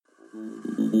Herzlich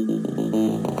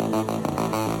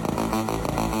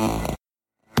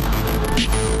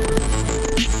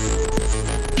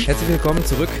willkommen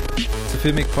zurück zu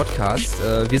Filmic Podcast.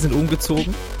 Wir sind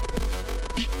umgezogen.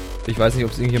 Ich weiß nicht,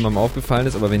 ob es irgendjemandem aufgefallen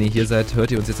ist, aber wenn ihr hier seid,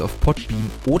 hört ihr uns jetzt auf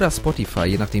Podbean oder Spotify,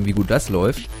 je nachdem wie gut das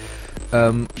läuft.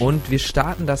 Und wir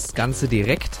starten das Ganze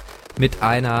direkt mit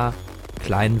einer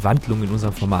kleinen Wandlung in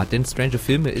unserem Format, denn Stranger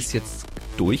Filme ist jetzt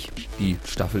durch, die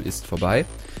Staffel ist vorbei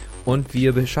und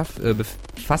wir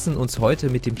befassen uns heute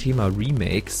mit dem Thema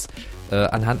Remakes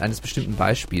anhand eines bestimmten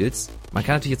Beispiels. Man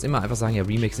kann natürlich jetzt immer einfach sagen, ja,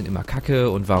 Remakes sind immer Kacke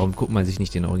und warum guckt man sich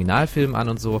nicht den Originalfilm an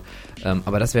und so,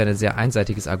 aber das wäre ein sehr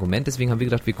einseitiges Argument, deswegen haben wir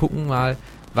gedacht, wir gucken mal,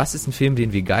 was ist ein Film,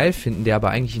 den wir geil finden, der aber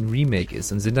eigentlich ein Remake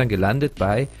ist und sind dann gelandet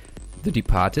bei The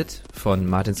Departed von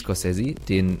Martin Scorsese,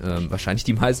 den wahrscheinlich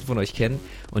die meisten von euch kennen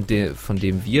und von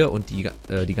dem wir und die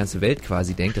ganze Welt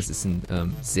quasi denkt, das ist ein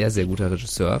sehr, sehr guter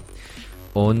Regisseur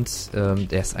und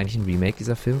der ist eigentlich ein Remake,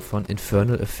 dieser Film, von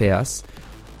Infernal Affairs,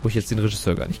 wo ich jetzt den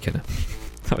Regisseur gar nicht kenne.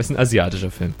 Aber es ist ein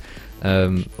asiatischer Film.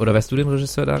 Oder weißt du den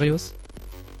Regisseur, Darius?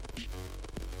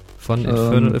 Von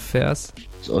Infernal Affairs?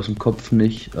 Ist aus dem Kopf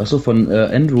nicht. Achso, von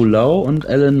Andrew Lau und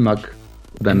Alan Mack.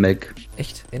 Oder Mack.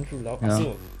 Echt? Andrew Lau? Ja.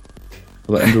 Achso.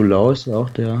 Aber Andrew Lau ist auch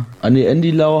der...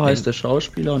 Andy Lau heißt der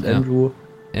Schauspieler und Andrew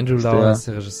Lau ist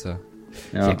der Regisseur.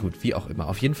 Ja. Sehr gut, wie auch immer.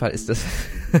 Auf jeden Fall ist das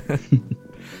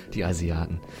die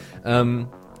Asiaten.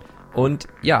 Und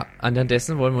ja, anhand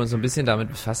dessen wollen wir uns so ein bisschen damit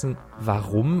befassen,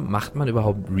 warum macht man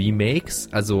überhaupt Remakes?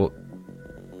 Also,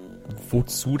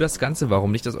 wozu das Ganze?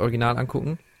 Warum nicht das Original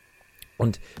angucken?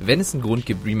 Und wenn es einen Grund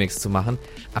gibt, Remakes zu machen,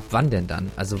 ab wann denn dann?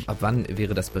 Also, ab wann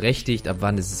wäre das berechtigt? Ab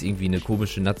wann ist es irgendwie eine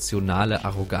komische nationale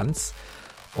Arroganz?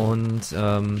 Und,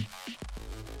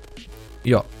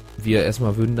 ja, wir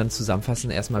erstmal würden dann zusammenfassen,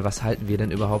 erstmal, was halten wir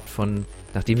denn überhaupt von,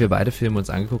 nachdem wir beide Filme uns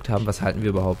angeguckt haben, was halten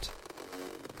wir überhaupt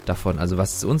davon? Also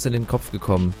was ist uns in den Kopf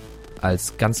gekommen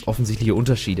als ganz offensichtliche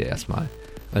Unterschiede erstmal?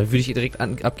 Dann würde ich direkt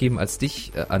abgeben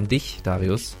an dich,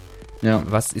 Darius. Ja.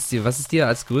 Was ist dir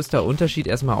als größter Unterschied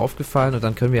erstmal aufgefallen? Und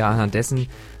dann können wir anhand dessen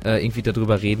irgendwie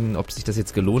darüber reden, ob sich das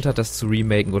jetzt gelohnt hat, das zu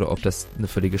remaken oder ob das eine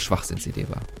völlige Schwachsinnsidee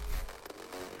war.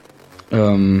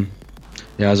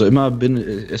 Ja, also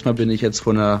erstmal bin ich jetzt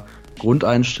von der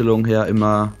Grundeinstellung her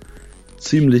immer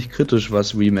ziemlich kritisch,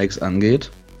 was Remakes angeht.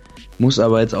 Muss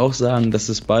aber jetzt auch sagen, dass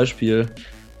das Beispiel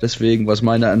deswegen, was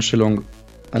meine Einstellung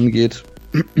angeht,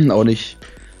 auch nicht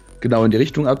genau in die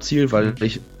Richtung abzielt, weil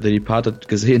ich The Departed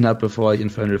gesehen habe, bevor ich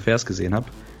Infernal Affairs gesehen habe.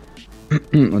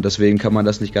 Und deswegen kann man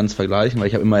das nicht ganz vergleichen, weil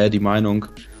ich habe immer eher die Meinung,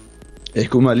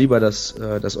 ich gucke mal lieber das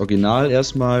Original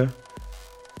erstmal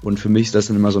und für mich ist das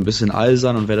dann immer so ein bisschen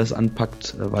eisern und wer das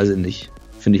anpackt, weiß ich nicht.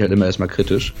 Finde ich halt immer erstmal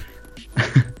kritisch.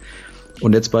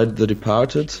 Und jetzt bei The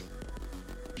Departed,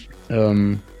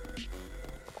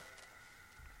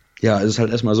 ja, es ist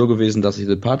halt erstmal so gewesen, dass ich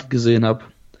The Departed gesehen habe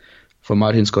von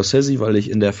Martin Scorsese, weil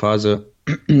ich in der Phase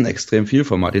extrem viel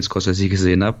von Martin Scorsese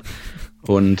gesehen habe.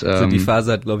 Und also die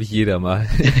Phase hat, glaube ich, jeder mal.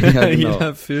 Ja, genau.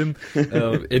 Jeder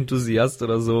Film-Enthusiast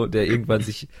oder so, der irgendwann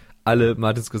sich alle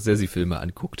Martin Scorsese-Filme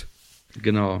anguckt.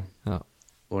 Genau. Ja.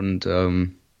 Und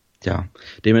ja,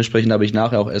 dementsprechend habe ich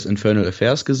nachher auch erst Infernal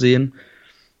Affairs gesehen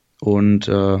und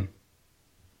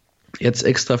jetzt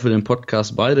extra für den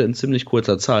Podcast beide in ziemlich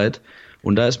kurzer Zeit.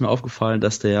 Und da ist mir aufgefallen,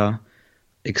 dass der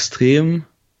extrem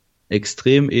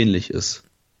ähnlich ist,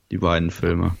 die beiden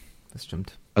Filme. Das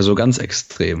stimmt. Also ganz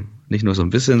extrem. Nicht nur so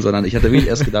ein bisschen, sondern ich hatte wirklich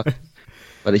erst gedacht,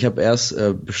 weil ich habe erst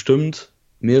bestimmt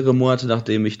mehrere Monate,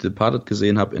 nachdem ich Departed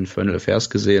gesehen habe, Infernal Affairs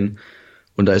gesehen.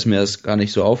 Und da ist mir das gar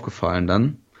nicht so aufgefallen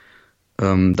dann.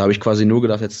 Da habe ich quasi nur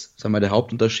gedacht, jetzt, sag mal, der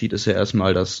Hauptunterschied ist ja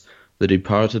erstmal, dass The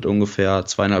Departed ungefähr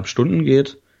 2,5 Stunden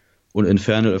geht. Und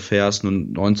Infernal Affairs nur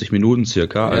 90 Minuten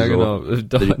circa. Ja, Also genau. The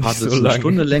Departed ist eine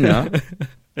Stunde länger.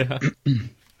 Ja.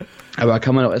 Aber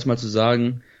kann man auch erstmal zu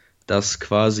sagen, dass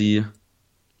quasi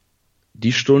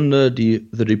die Stunde, die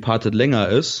The Departed länger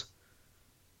ist,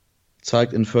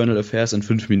 zeigt Infernal Affairs in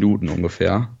 5 Minuten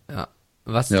ungefähr. Ja.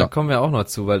 Da kommen wir auch noch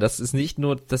zu, weil das ist nicht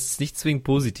zwingend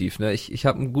positiv. Ne? Ich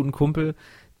habe einen guten Kumpel,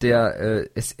 der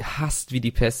es hasst wie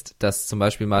die Pest, dass zum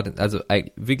Beispiel Martin, also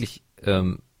wirklich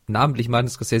namentlich Martin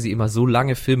Scorsese immer so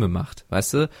lange Filme macht,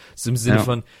 weißt du? So im Sinne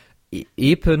von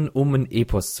Epen, um ein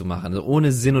Epos zu machen, also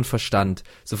ohne Sinn und Verstand,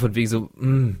 so von wegen so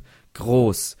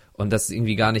groß und das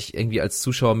irgendwie gar nicht irgendwie als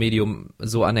Zuschauermedium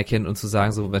so anerkennen und zu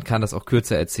sagen, so man kann das auch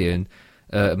kürzer erzählen,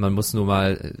 man muss nur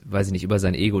mal, weiß ich nicht, über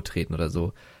sein Ego treten oder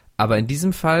so. Aber in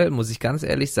diesem Fall muss ich ganz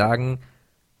ehrlich sagen,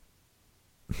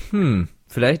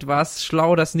 vielleicht war es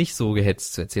schlau, das nicht so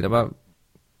gehetzt zu erzählen, aber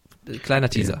kleiner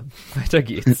Teaser. Ja. Weiter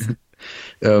geht's.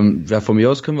 Ja, von mir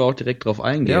aus können wir auch direkt drauf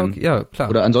eingehen. Ja, klar.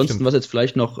 Oder ansonsten, stimmt. Was jetzt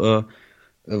vielleicht noch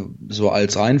so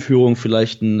als Einführung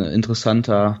vielleicht ein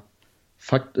interessanter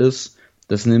Fakt ist,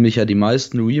 dass nämlich ja die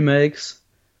meisten Remakes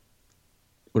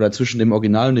oder zwischen dem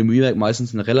Original und dem Remake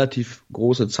meistens eine relativ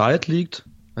große Zeit liegt.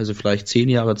 Also vielleicht 10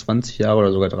 Jahre, 20 Jahre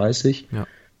oder sogar 30. Ja.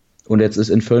 Und jetzt ist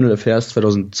Infernal Affairs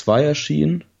 2002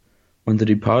 erschienen und The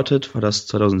Departed war das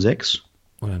 2006.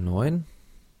 Oder 9?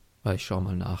 Ich schau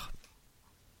mal nach.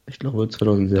 Ich glaube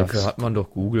 2006. Dafür hat man doch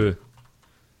Google.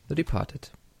 The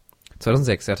Departed.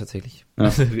 2006, ja, tatsächlich.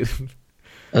 Ja.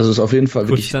 Also ist auf jeden Fall kurz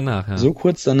wirklich danach, ja. so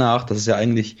kurz danach, das ist ja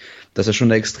schon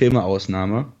eine extreme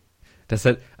Ausnahme. Das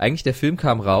halt, eigentlich der Film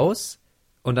kam raus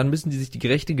und dann müssen die sich die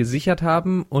Rechte gesichert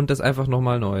haben und das einfach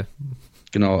nochmal neu.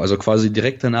 Genau, also quasi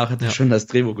direkt danach hat er schon das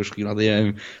Drehbuch geschrieben,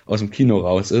 nachdem er aus dem Kino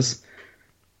raus ist.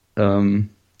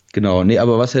 Genau, nee,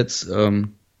 aber was jetzt ja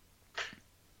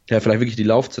vielleicht wirklich die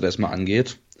Laufzeit erstmal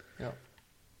angeht. Ja.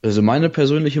 Also meine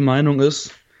persönliche Meinung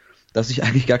ist, dass ich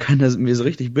eigentlich gar keiner mir so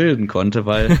richtig bilden konnte,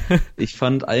 weil ich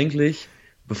fand eigentlich,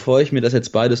 bevor ich mir das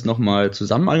jetzt beides nochmal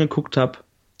zusammen angeguckt habe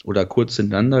oder kurz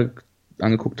hintereinander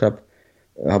angeguckt habe,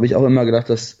 habe ich auch immer gedacht,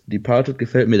 dass Departed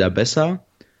gefällt mir da besser,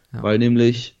 weil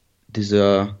nämlich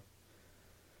die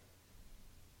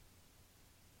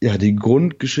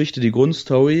Grundgeschichte, die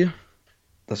Grundstory,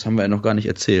 das haben wir ja noch gar nicht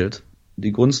erzählt.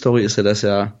 Die Grundstory ist ja, dass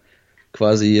ja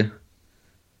quasi,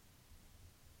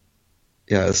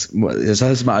 ja, das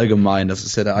heißt mal allgemein, das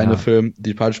ist ja der eine Film,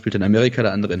 Departed spielt in Amerika,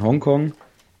 der andere in Hongkong.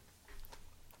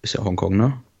 Ist ja Hongkong,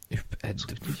 ne?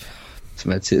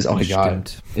 Ist auch egal.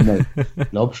 Ich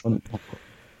glaube schon.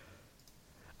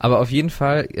 Aber auf jeden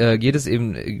Fall geht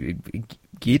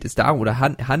es darum oder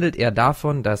handelt er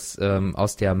davon, dass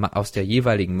aus der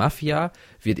jeweiligen Mafia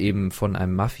wird eben von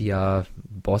einem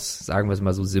Mafia-Boss, sagen wir es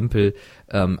mal so simpel,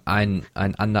 einer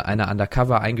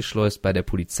Undercover eingeschleust bei der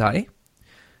Polizei.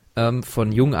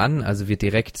 Von jung an, also wird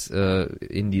direkt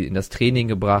in das Training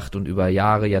gebracht und über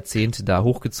Jahre, Jahrzehnte da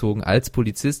hochgezogen als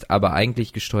Polizist, aber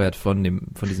eigentlich gesteuert von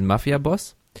diesem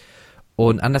Mafia-Boss.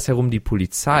 Und andersherum die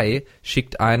Polizei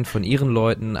schickt einen von ihren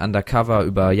Leuten undercover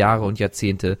über Jahre und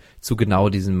Jahrzehnte zu genau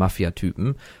diesem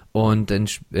Mafia-Typen. Und dann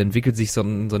entwickelt sich so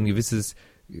ein gewisses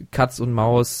Katz und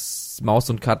Maus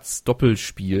und Katz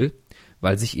Doppelspiel,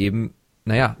 weil sich eben,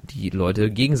 die Leute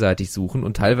gegenseitig suchen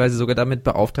und teilweise sogar damit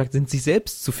beauftragt sind, sich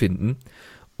selbst zu finden.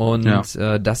 Und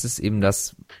das ist eben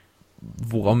das,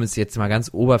 worum es jetzt mal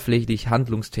ganz oberflächlich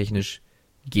handlungstechnisch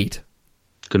geht.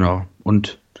 Genau.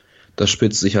 Und das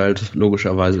spitzt sich halt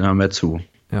logischerweise immer mehr zu.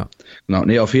 Ja. Genau.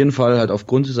 Nee, auf jeden Fall halt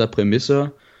aufgrund dieser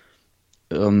Prämisse,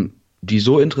 die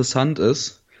so interessant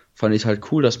ist, fand ich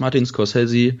halt cool, dass Martin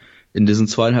Scorsese in diesen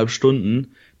 2,5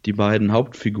 Stunden die beiden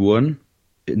Hauptfiguren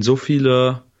in so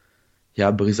viele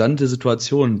brisante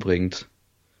Situationen bringt.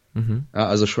 Mhm. Ja,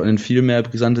 also schon in viel mehr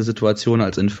brisante Situationen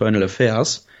als Infernal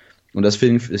Affairs. Und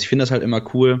deswegen, ich finde das halt immer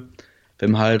cool,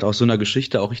 wenn man halt aus so einer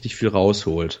Geschichte auch richtig viel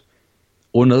rausholt.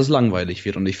 Ohne dass es langweilig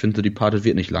wird. Und ich finde, The Departed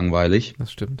wird nicht langweilig.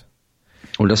 Das stimmt.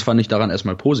 Und das fand ich daran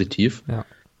erstmal positiv. Ja.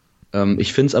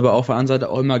 Ich finde es aber auf der anderen Seite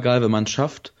auch immer geil, wenn man es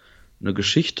schafft, eine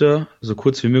Geschichte so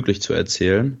kurz wie möglich zu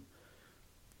erzählen.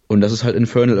 Und das ist halt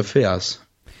Infernal Affairs.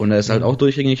 Und er ist halt auch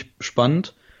durchgängig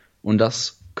spannend. Und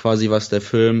das quasi, was der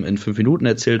Film in 5 Minuten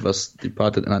erzählt, was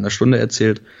Departed in 1 Stunde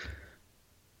erzählt,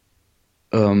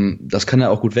 das kann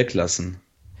er auch gut weglassen.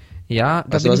 Ja,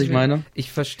 weißt du, was ich meine?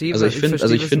 Ich verstehe,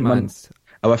 was du meinst.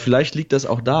 Aber vielleicht liegt das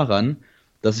auch daran,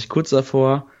 dass ich kurz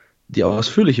davor die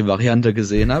ausführliche Variante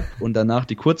gesehen habe und danach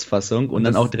die Kurzfassung und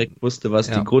dann auch direkt wusste, was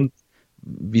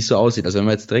wie es so aussieht. Also wenn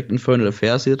man jetzt direkt Infernal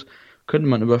Affairs sieht, könnte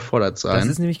man überfordert sein. Das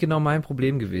ist nämlich genau mein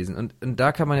Problem gewesen. Und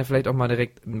da kann man ja vielleicht auch mal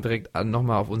direkt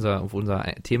nochmal auf unser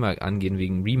Thema angehen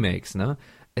wegen Remakes, ne?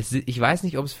 Ich weiß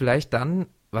nicht, ob es vielleicht dann,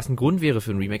 was ein Grund wäre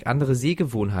für ein Remake, andere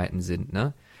Sehgewohnheiten sind,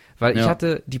 ne? Weil ich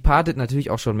hatte Departed natürlich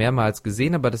auch schon mehrmals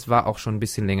gesehen, aber das war auch schon ein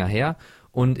bisschen länger her.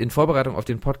 Und in Vorbereitung auf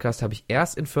den Podcast habe ich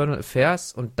erst Infernal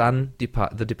Affairs und dann The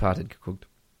Departed geguckt.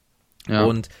 Ja.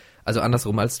 Und, also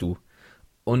andersrum als du.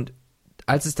 Und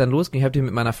als es dann losging, habe ich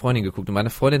mit meiner Freundin geguckt. Und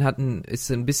meine Freundin ist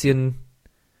ein bisschen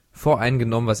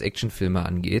voreingenommen, was Actionfilme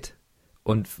angeht.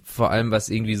 Und vor allem, was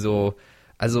irgendwie so,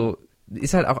 also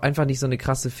ist halt auch einfach nicht so eine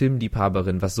krasse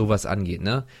Filmliebhaberin, was sowas angeht,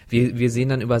 ne? Wir sehen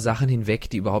dann über Sachen hinweg,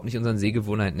 die überhaupt nicht unseren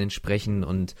Sehgewohnheiten entsprechen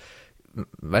und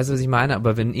weißt du, was ich meine?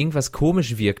 Aber wenn irgendwas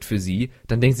komisch wirkt für sie,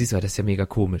 dann denkt sie so, das ist ja mega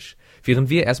komisch. Während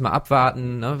wir erstmal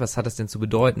abwarten, ne, was hat das denn zu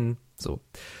bedeuten? So.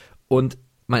 Und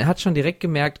man hat schon direkt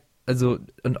gemerkt, also,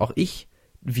 und auch ich,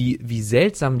 wie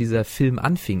seltsam dieser Film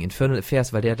anfing, Infernal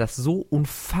Affairs, weil der das so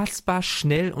unfassbar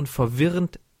schnell und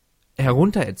verwirrend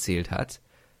heruntererzählt hat,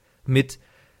 mit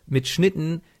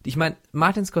Schnitten, ich meine,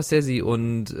 Martin Scorsese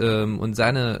und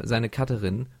seine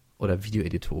Cutterin oder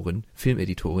Videoeditorin,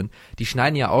 Filmeditorin, die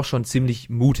schneiden ja auch schon ziemlich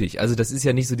mutig. Also das ist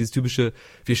ja nicht so dieses typische,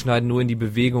 wir schneiden nur in die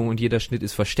Bewegung und jeder Schnitt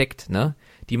ist versteckt, ne?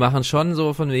 Die machen schon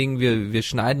so von wegen, wir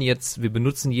schneiden jetzt, wir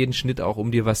benutzen jeden Schnitt auch,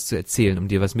 um dir was zu erzählen, um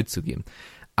dir was mitzugeben.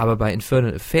 Aber bei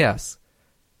Infernal Affairs,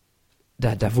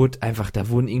 da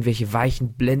wurden irgendwelche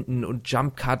weichen Blenden und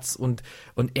Jump Cuts und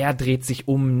er dreht sich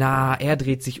um er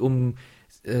dreht sich um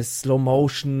Slow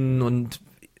Motion und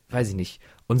weiß ich nicht.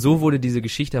 Und so wurde diese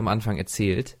Geschichte am Anfang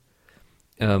erzählt,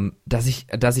 dass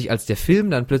ich als der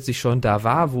Film dann plötzlich schon da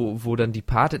war, wo dann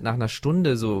Departed nach einer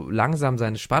Stunde so langsam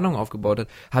seine Spannung aufgebaut hat,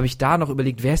 habe ich da noch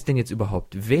überlegt, wer ist denn jetzt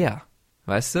überhaupt wer?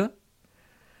 Weißt du?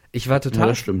 Ich war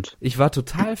total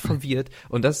verwirrt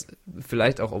und das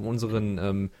vielleicht auch um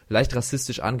unseren leicht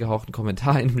rassistisch angehauchten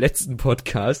Kommentar im letzten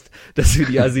Podcast, dass wir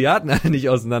die Asiaten alle nicht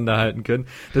auseinanderhalten können.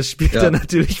 Das spielt da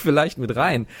natürlich vielleicht mit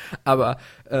rein. Aber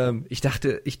ich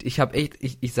dachte, ich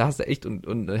saß da echt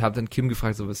und habe dann Kim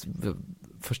gefragt, so was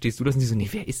verstehst du das? Und die so, nee,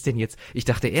 wer ist denn jetzt? Ich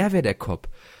dachte, er wäre der Cop.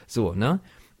 So, ne?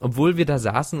 Obwohl wir da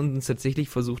saßen und uns tatsächlich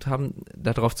versucht haben,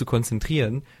 darauf zu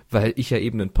konzentrieren, weil ich ja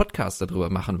eben einen Podcast darüber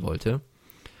machen wollte.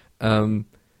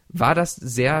 War das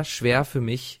sehr schwer für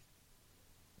mich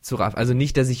zu raffen. Also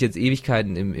nicht, dass ich jetzt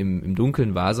Ewigkeiten im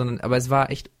Dunkeln war, aber es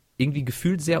war echt irgendwie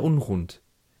gefühlt sehr unrund,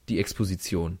 die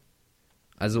Exposition.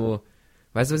 Also,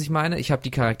 weißt du, was ich meine? Ich habe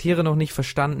die Charaktere noch nicht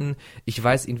verstanden, ich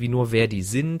weiß irgendwie nur, wer die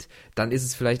sind, dann ist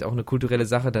es vielleicht auch eine kulturelle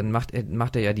Sache, dann macht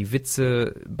er ja die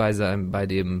Witze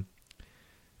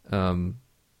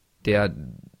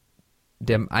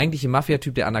der eigentliche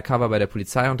Mafia-Typ, der undercover bei der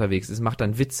Polizei unterwegs ist, macht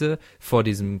dann Witze vor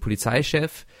diesem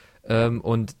Polizeichef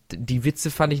und die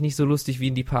Witze fand ich nicht so lustig wie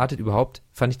in Departed. Überhaupt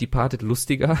fand ich Departed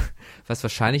lustiger, was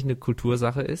wahrscheinlich eine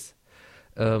Kultursache ist.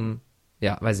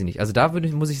 Ja, weiß ich nicht. Also da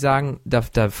muss ich sagen, da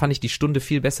fand ich die Stunde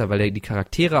viel besser, weil er die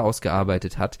Charaktere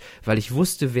ausgearbeitet hat, weil ich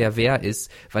wusste, wer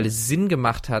ist, weil es Sinn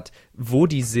gemacht hat, wo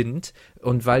die sind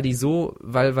und weil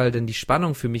dann die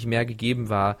Spannung für mich mehr gegeben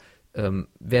war,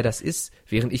 wer das ist,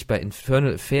 während ich bei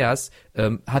Infernal Affairs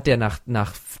hat der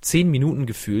nach 10 Minuten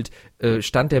gefühlt,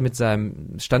 stand der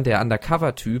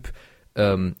Undercover-Typ,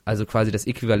 also quasi das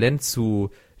Äquivalent zu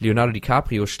Leonardo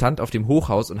DiCaprio, stand auf dem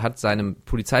Hochhaus und hat seinem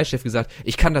Polizeichef gesagt,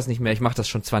 ich kann das nicht mehr, ich mache das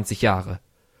schon 20 Jahre.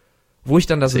 Wo ich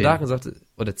dann da so da gesagt,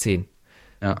 oder 10.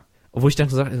 Ja. Und wo ich dann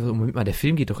so sagte, Moment mal, der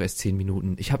Film geht doch erst 10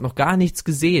 Minuten. Ich habe noch gar nichts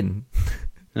gesehen.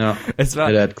 Ja,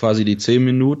 der hat quasi die 10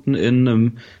 Minuten in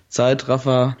einem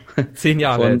Zeitraffer 10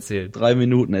 Jahre von erzählt. 3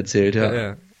 Minuten erzählt,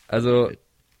 ja. Also,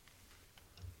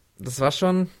 das war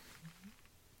schon,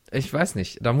 ich weiß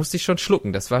nicht, da musste ich schon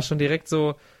schlucken. Das war schon direkt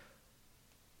so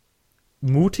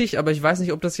mutig, aber ich weiß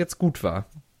nicht, ob das jetzt gut war.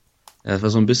 Ja, das war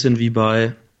so ein bisschen wie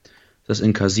bei das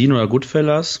in Casino oder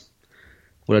Goodfellas,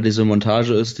 wo da diese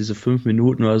Montage ist, diese 5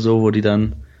 Minuten oder so, wo die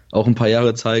dann auch ein paar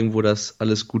Jahre zeigen, wo das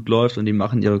alles gut läuft und die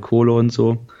machen ihre Kohle und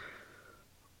so.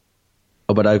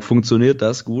 Aber da funktioniert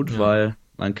das gut, weil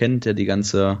man kennt ja die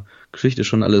ganze Geschichte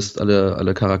schon,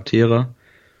 alle Charaktere.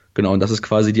 Genau, und das ist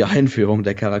quasi die Einführung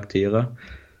der Charaktere.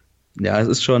 Ja, es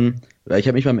ist schon, ich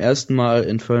habe mich beim ersten Mal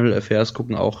Infernal Affairs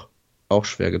gucken auch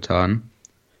schwer getan.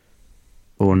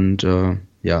 Und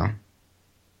ja.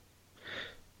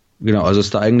 Genau, also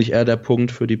ist da eigentlich eher der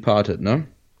Punkt für Departed, ne?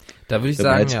 Da würde ich wenn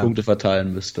sagen, man jetzt Punkte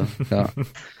verteilen müsste. Ja.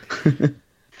 1:0.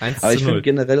 Aber ich finde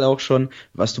generell auch schon,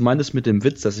 was du meintest mit dem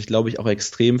Witz, dass ich glaube ich auch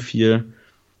extrem viel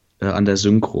an der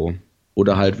Synchro.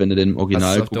 Oder halt, wenn du den im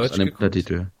Original guckst, an dem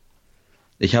Untertitel.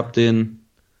 Ich habe den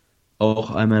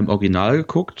auch einmal im Original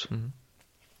geguckt,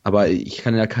 aber ich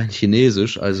kann ja kein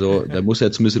Chinesisch, also da muss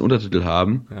ja zumindest den Untertitel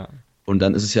haben. Ja. Und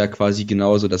dann ist es ja quasi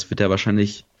genauso, das wird ja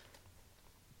wahrscheinlich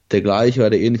der gleiche oder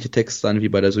der ähnliche Text sein wie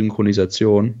bei der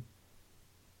Synchronisation.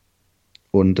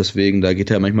 Und deswegen, da geht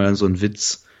ja manchmal dann so ein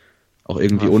Witz auch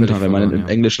irgendwie unter. Wenn man im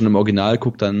Englischen im Original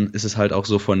guckt, dann ist es halt auch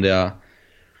so von der,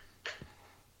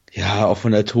 ja, auch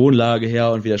von der Tonlage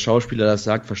her und wie der Schauspieler das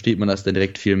sagt, versteht man das dann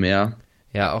direkt viel mehr.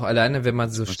 Ja, auch alleine, wenn man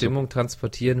so Stimmung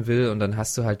transportieren will und dann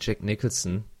hast du halt Jack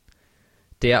Nicholson,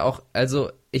 der auch,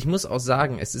 also ich muss auch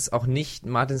sagen, es ist auch nicht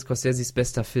Martin Scorseses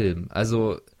bester Film.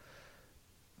 Also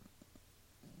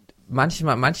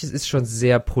manches ist schon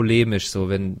sehr polemisch, so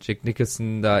wenn Jack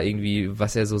Nicholson da irgendwie,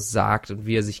 was er so sagt und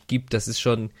wie er sich gibt, das ist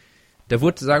schon, da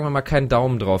wurde, sagen wir mal, kein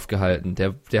Daumen drauf gehalten.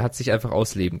 Der hat sich einfach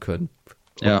ausleben können.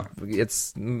 Ja. Und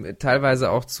jetzt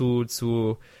teilweise auch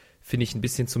zu finde ich, ein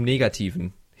bisschen zum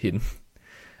Negativen hin.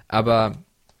 Aber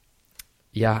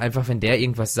ja, einfach wenn der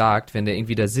irgendwas sagt, wenn der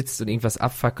irgendwie da sitzt und irgendwas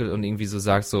abfackelt und irgendwie so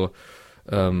sagt so,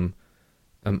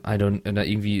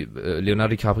 irgendwie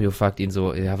Leonardo DiCaprio fragt ihn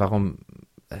so, ja, warum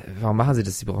machen sie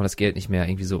das? Sie brauchen das Geld nicht mehr,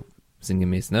 irgendwie so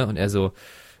sinngemäß, ne? Und er so,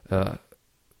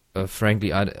 frankly,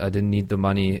 I didn't need the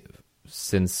money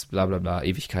since bla bla bla,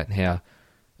 Ewigkeiten her.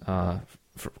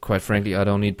 Quite frankly, I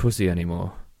don't need pussy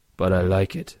anymore, but I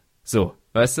like it. So,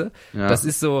 weißt du? Ja. Das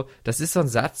ist so ein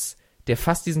Satz, der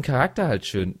fasst diesen Charakter halt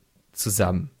schön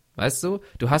zusammen. Weißt du?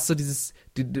 Du hast so dieses,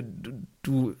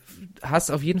 du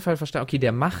hast auf jeden Fall verstanden, okay,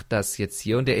 der macht das jetzt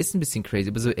hier und der ist ein bisschen crazy,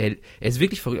 aber so, er ist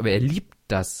wirklich verrückt, aber er liebt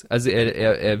das. Also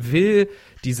er will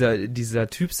dieser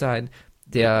Typ sein,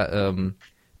 der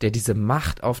diese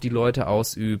Macht auf die Leute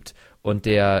ausübt und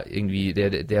der irgendwie,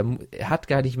 der hat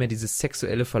gar nicht mehr dieses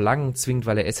sexuelle Verlangen zwingend,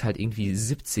 weil er ist halt irgendwie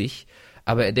 70,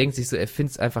 aber er denkt sich so, er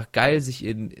findet es einfach geil, sich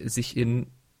in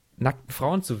nackten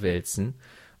Frauen zu wälzen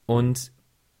und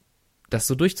das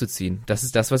so durchzuziehen. Das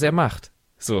ist das, was er macht.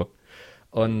 So.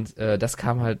 Und das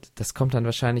kommt dann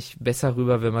wahrscheinlich besser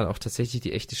rüber, wenn man auch tatsächlich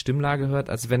die echte Stimmlage hört,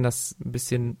 als wenn das ein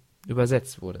bisschen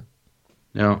übersetzt wurde.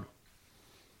 Ja.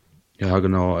 Ja,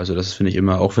 genau. Also das finde ich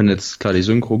immer, auch wenn jetzt klar die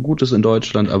Synchro gut ist in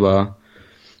Deutschland, aber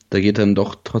da geht dann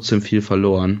doch trotzdem viel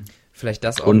verloren. Vielleicht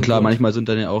das auch. Und klar, manchmal sind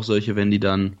dann ja auch solche, wenn die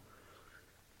dann,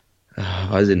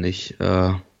 weiß ich nicht,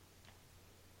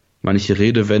 manche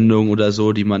Redewendungen oder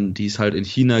so, die es halt in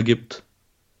China gibt,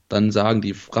 dann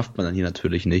die rafft man dann hier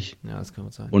natürlich nicht. Ja, das kann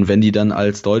man sagen. Und wenn die dann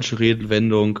als deutsche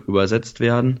Redewendung übersetzt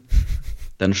werden,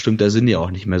 dann stimmt der Sinn ja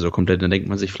auch nicht mehr so komplett. Dann denkt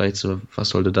man sich vielleicht so, was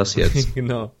sollte das jetzt?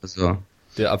 Genau. Also,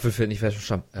 Der Apfel fällt nicht fest vom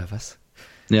Stamm. Was?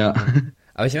 ja.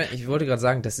 Aber ich wollte gerade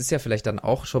sagen, das ist ja vielleicht dann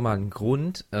auch schon mal ein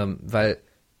Grund, weil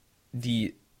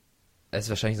es ist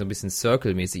wahrscheinlich so ein bisschen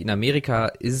Circle-mäßig. In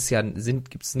Amerika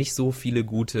gibt es nicht so viele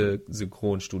gute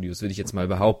Synchronstudios, würde ich jetzt mal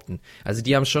behaupten. Also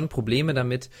die haben schon Probleme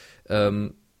damit,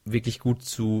 wirklich gut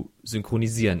zu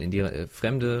synchronisieren in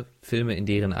fremde Filme in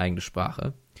deren eigene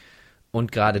Sprache.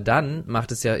 Und gerade dann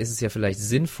ist es ja vielleicht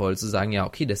sinnvoll zu sagen, ja,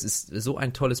 okay, das ist so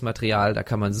ein tolles Material, da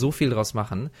kann man so viel draus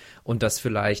machen und das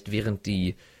vielleicht während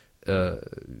die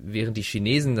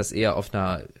Chinesen das eher auf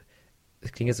einer,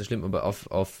 das klingt jetzt so schlimm, aber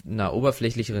auf einer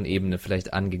oberflächlicheren Ebene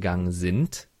vielleicht angegangen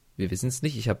sind. Wir wissen es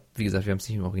nicht. Wie gesagt, wir haben es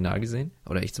nicht im Original gesehen,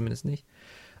 oder ich zumindest nicht.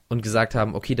 Und gesagt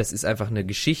haben, okay, das ist einfach eine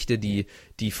Geschichte, die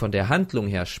von der Handlung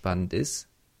her spannend ist.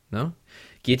 Ne?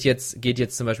 Geht jetzt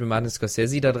zum Beispiel Martin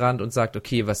Scorsese da dran und sagt,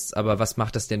 okay, was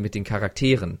macht das denn mit den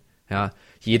Charakteren? Ja,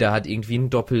 jeder hat irgendwie ein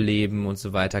Doppelleben und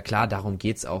so weiter. Klar, darum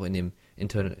geht's auch in dem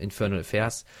Infernal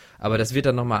Affairs. Aber das wird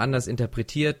dann nochmal anders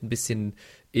interpretiert, ein bisschen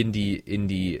in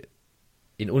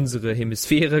unsere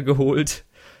Hemisphäre geholt,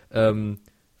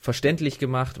 verständlich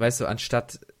gemacht, weißt du,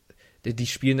 anstatt, die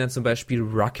spielen dann zum Beispiel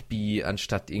Rugby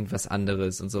anstatt irgendwas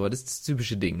anderes und so, das ist das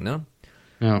typische Ding, ne?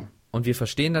 Ja. Und wir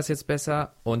verstehen das jetzt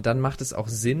besser und dann macht es auch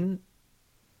Sinn,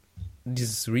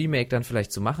 dieses Remake dann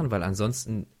vielleicht zu machen, weil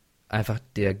ansonsten einfach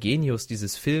der Genius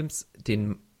dieses Films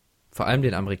vor allem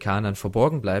den Amerikanern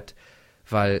verborgen bleibt,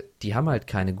 weil die haben halt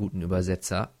keine guten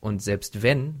Übersetzer und selbst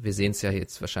wenn, wir sehen es ja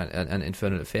jetzt wahrscheinlich an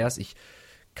Infernal Affairs, ich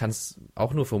kann es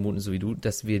auch nur vermuten, so wie du,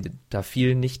 dass wir da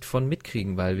viel nicht von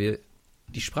mitkriegen, weil wir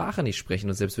die Sprache nicht sprechen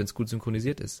und selbst wenn es gut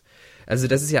synchronisiert ist. Also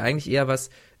das ist ja eigentlich eher was,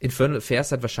 Infernal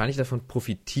Affairs hat wahrscheinlich davon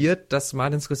profitiert, dass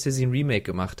Martin Scorsese ein Remake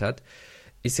gemacht hat,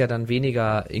 ist ja dann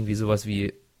weniger irgendwie sowas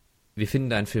wie, wir finden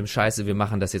deinen Film scheiße, wir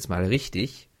machen das jetzt mal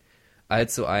richtig,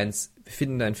 als so eins, wir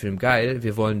finden deinen Film geil,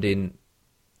 wir wollen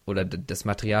das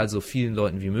Material so vielen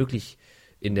Leuten wie möglich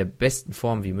in der besten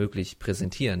Form wie möglich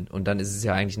präsentieren. Und dann ist es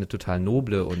ja eigentlich eine total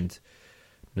noble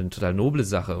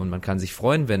Sache und man kann sich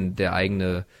freuen, wenn der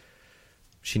eigene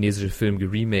chinesische Film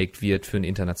geremaked wird für ein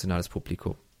internationales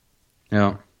Publikum.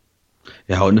 Ja.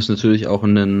 Ja, und ist natürlich auch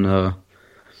eine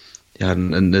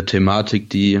Thematik,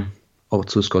 die auch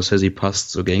zu Scorsese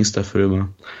passt, so Gangsterfilme.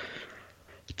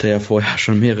 Der ja vorher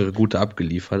schon mehrere gute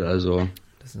abgeliefert, also.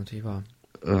 Das ist natürlich wahr.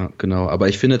 Genau, aber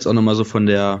ich finde jetzt auch nochmal so von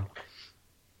der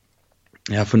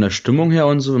Stimmung her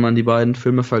und so, wenn man die beiden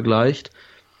Filme vergleicht,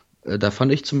 da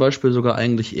fand ich zum Beispiel sogar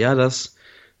eigentlich eher, dass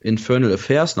Infernal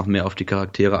Affairs noch mehr auf die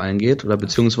Charaktere eingeht oder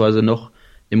beziehungsweise noch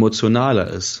emotionaler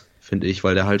ist, finde ich,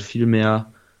 weil der halt viel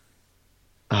mehr,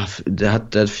 der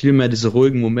hat viel mehr diese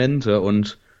ruhigen Momente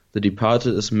und The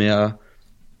Departed ist mehr,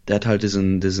 der hat halt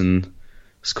diesen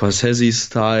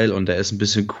Scorsese-Style und der ist ein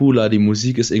bisschen cooler, die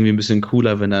Musik ist irgendwie ein bisschen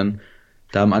cooler, wenn dann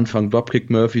da am Anfang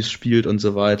Dropkick Murphys spielt und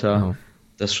so weiter. Oh.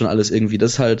 Das ist schon alles irgendwie,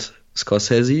 das ist halt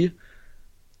Scorsese.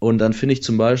 Und dann finde ich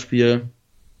zum Beispiel,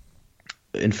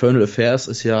 Infernal Affairs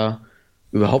ist ja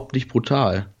überhaupt nicht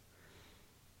brutal.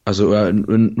 Also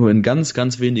nur in ganz,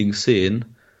 ganz wenigen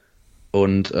Szenen.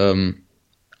 Und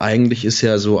eigentlich ist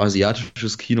ja so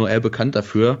asiatisches Kino eher bekannt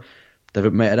dafür. Da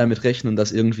wird man eher damit rechnen,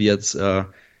 dass irgendwie jetzt,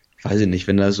 weiß ich nicht,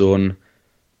 wenn da so ein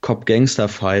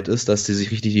Cop-Gangster-Fight ist, dass die sich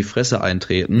richtig die Fresse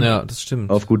eintreten. Ja, das stimmt.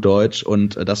 Auf gut Deutsch.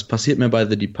 Und das passiert mir bei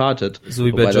The Departed. So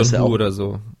wie bei John Woo oder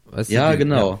so. Weißt du,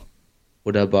 genau. Ja.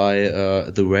 oder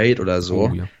bei The Raid oder so.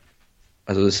 Oh, ja.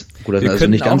 Also das gut, das Wir ist also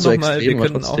könnten nicht ganz auch so noch mal, extrem, wir aber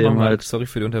könnten auch trotzdem noch mal, halt. sorry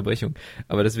für die Unterbrechung,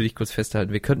 aber das will ich kurz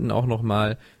festhalten. Wir könnten auch noch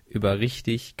mal über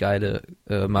richtig geile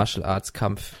Martial Arts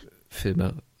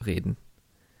Kampffilme reden.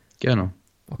 Gerne.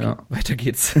 Okay, Ja. weiter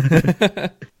geht's.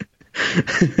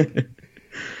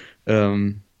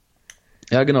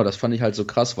 Ja, genau, das fand ich halt so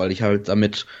krass, weil ich halt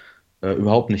damit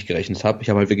überhaupt nicht gerechnet habe. Ich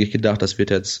habe halt wirklich gedacht, das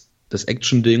wird jetzt das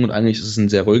Action-Ding und eigentlich ist es ein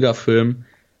sehr ruhiger Film,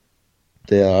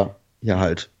 der ja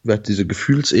halt wird diese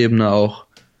Gefühlsebene auch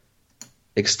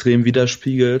extrem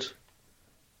widerspiegelt,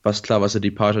 was klar, was er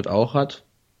Departed auch hat,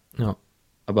 Ja.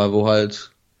 aber wo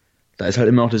halt, da ist halt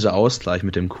immer noch dieser Ausgleich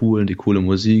mit dem Coolen, die coole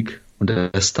Musik und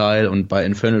der Style und bei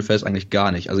Infernal Affairs eigentlich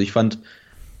gar nicht. Also ich fand,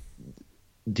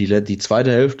 die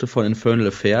zweite Hälfte von Infernal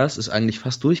Affairs ist eigentlich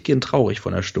fast durchgehend traurig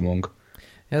von der Stimmung.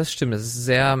 Ja, das stimmt. Das ist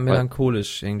sehr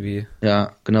melancholisch irgendwie.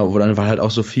 Ja, genau, wo dann war halt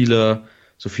auch so viele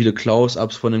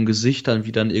Close-ups von dem Gesicht dann,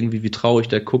 wie dann irgendwie, wie traurig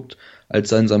der guckt, als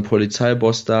sein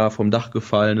Polizeiboss da vom Dach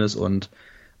gefallen ist und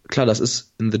klar, das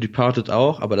ist in The Departed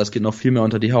auch, aber das geht noch viel mehr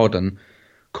unter die Haut. Dann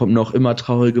kommt noch immer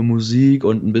traurige Musik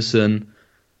und ein bisschen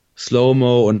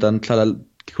Slow-Mo und dann, klar, da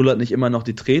kullert nicht immer noch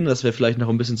die Tränen, das wäre vielleicht noch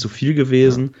ein bisschen zu viel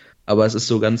gewesen, aber es ist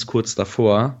so ganz kurz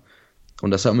davor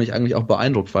und das hat mich eigentlich auch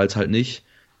beeindruckt, weil es halt nicht,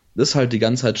 das ist halt die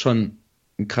ganze Zeit schon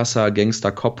ein krasser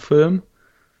Gangster-Cop-Film,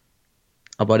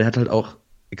 aber der hat halt auch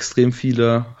extrem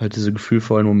viele halt diese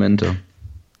gefühlvollen Momente.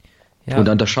 Ja. Und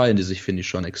da unterscheiden die sich, finde ich,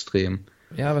 schon extrem.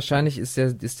 Ja, wahrscheinlich ist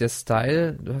der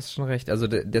Style, du hast schon recht, also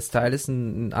der Style ist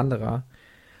ein anderer.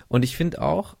 Und ich finde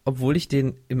auch, obwohl ich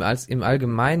den im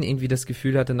Allgemeinen irgendwie das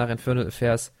Gefühl hatte nach Infernal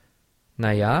Affairs,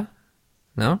 naja,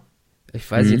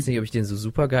 ich weiß jetzt nicht, ob ich den so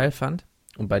super geil fand.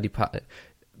 Und bei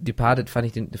Departed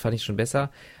fand ich schon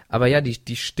besser. Aber ja,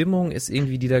 die Stimmung ist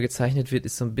irgendwie, die da gezeichnet wird,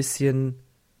 ist so ein bisschen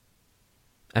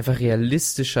einfach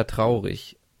realistischer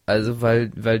traurig. Also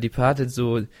weil Departed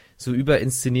so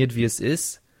überinszeniert wie es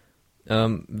ist,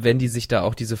 wenn die sich da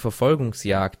auch diese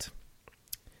Verfolgungsjagd,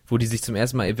 wo die sich zum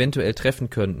ersten Mal eventuell treffen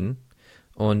könnten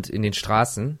und in den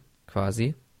Straßen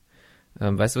quasi,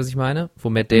 weißt du, was ich meine? Wo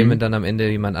Matt Damon dann am Ende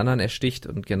jemand anderen ersticht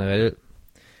und generell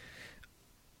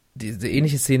diese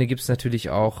ähnliche Szene gibt es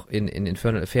natürlich auch in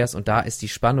Infernal Affairs und da ist die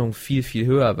Spannung viel, viel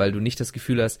höher, weil du nicht das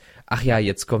Gefühl hast, ach ja,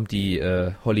 jetzt kommt die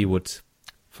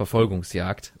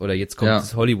Hollywood-Verfolgungsjagd oder jetzt kommt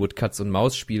das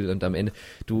Hollywood-Katz-und-Maus-Spiel und am Ende,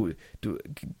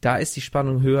 da ist die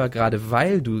Spannung höher, gerade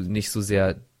weil du nicht so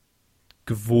sehr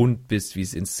gewohnt bist, wie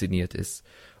es inszeniert ist.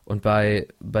 Und bei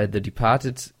The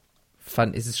Departed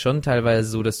ist es schon teilweise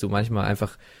so, dass du manchmal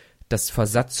einfach das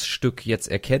Versatzstück jetzt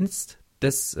erkennst,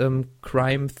 des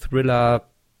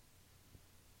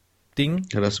Crime-Thriller-Ding.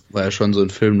 Ja, das war ja schon so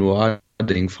ein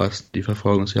Film-Noir-Ding fast, die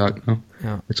Verfolgungsjagd, ne?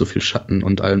 Ja. Mit so viel Schatten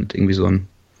und allem, irgendwie so ein...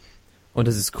 Und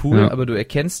das ist cool, aber du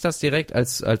erkennst das direkt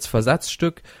als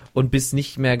Versatzstück und bist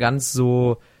nicht mehr ganz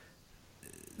so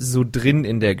drin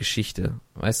in der Geschichte.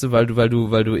 Weißt du, weil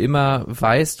du immer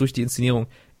weißt durch die Inszenierung,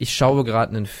 ich schaue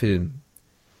gerade einen Film.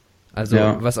 Also,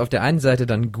 was auf der einen Seite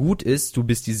dann gut ist, du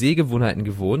bist die Sehgewohnheiten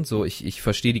gewohnt, so ich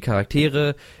verstehe die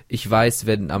Charaktere, ich weiß,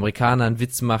 wenn ein Amerikaner einen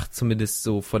Witz macht, zumindest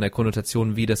so von der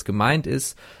Konnotation, wie das gemeint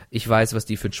ist, ich weiß, was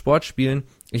die für einen Sport spielen,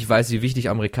 ich weiß, wie wichtig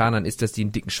Amerikanern ist, dass die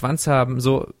einen dicken Schwanz haben,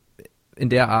 so in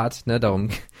der Art, ne, darum,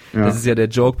 das ist ja der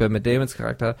Joke bei Matt Damons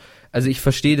Charakter. Also ich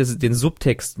verstehe den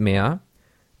Subtext mehr,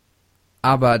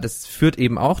 aber das führt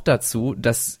eben auch dazu,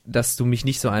 dass du mich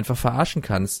nicht so einfach verarschen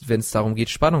kannst, wenn es darum geht,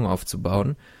 Spannung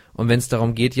aufzubauen. Und wenn es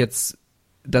darum geht jetzt,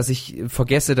 dass ich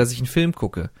vergesse, dass ich einen Film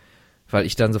gucke, weil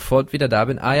ich dann sofort wieder da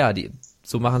bin,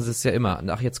 so machen sie es ja immer.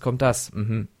 Ach, jetzt kommt das.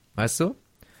 Weißt du?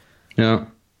 Ja.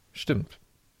 Stimmt.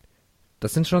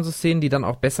 Das sind schon so Szenen, die dann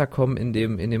auch besser kommen in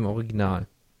dem Original.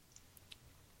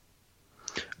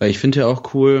 Ich finde ja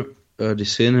auch cool, die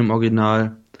Szene im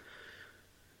Original,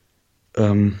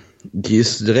 die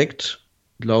ist direkt,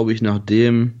 glaube ich,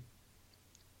 nachdem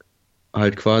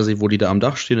halt quasi, wo die da am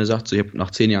Dach stehen, er sagt so, ich habe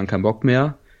nach 10 Jahren keinen Bock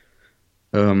mehr,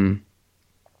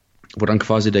 wo dann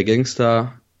quasi der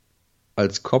Gangster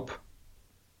als Cop,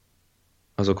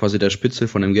 also quasi der Spitzel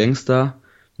von dem Gangster,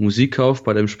 Musik kauft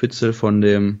bei dem Spitzel von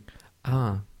dem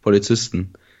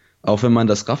Polizisten. Auch wenn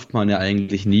das rafft man ja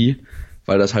eigentlich nie,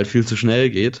 weil das halt viel zu schnell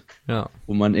geht,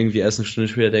 wo man irgendwie erst eine Stunde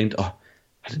später denkt,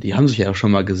 die haben sich ja auch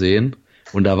schon mal gesehen.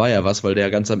 Und da war ja was, weil der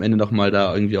ganz am Ende nochmal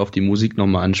da irgendwie auf die Musik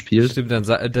nochmal anspielt. Stimmt,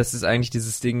 das ist eigentlich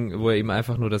dieses Ding, wo er eben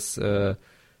einfach nur das der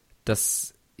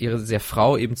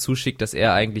Frau eben zuschickt, dass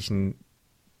er eigentlich ein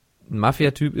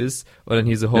Mafia-Typ ist und dann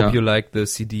hier so Hope You Like the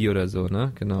CD oder so,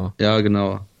 ne? Genau. Ja,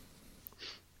 genau.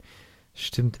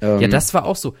 Stimmt. Ja, das war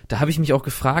auch so. Da habe ich mich auch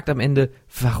gefragt am Ende,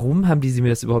 warum haben sie mir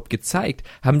das überhaupt gezeigt?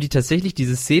 Haben die tatsächlich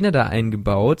diese Szene da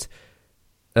eingebaut,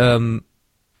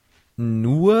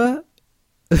 nur,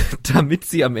 damit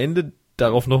sie am Ende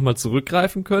darauf nochmal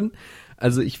zurückgreifen können?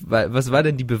 Also was war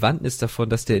denn die Bewandtnis davon,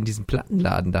 dass der in diesem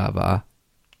Plattenladen da war?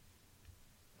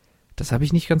 Das habe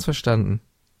ich nicht ganz verstanden.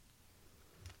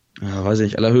 Ja, weiß ich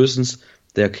nicht, allerhöchstens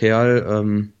der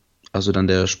Kerl, also dann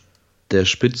der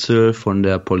Spitzel von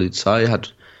der Polizei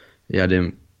hat ja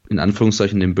dem, in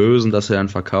Anführungszeichen, dem Bösen, das er dann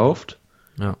verkauft.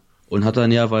 Ja. Und hat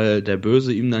dann ja, weil der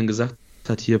Böse ihm dann gesagt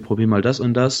hat, hier, probier mal das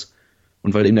und das.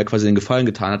 Und weil ihm der quasi den Gefallen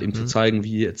getan hat, ihm zu zeigen,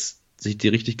 wie jetzt sich die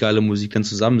richtig geile Musik dann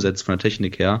zusammensetzt von der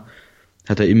Technik her,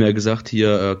 hat er ihm ja gesagt,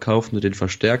 hier, kauf nur den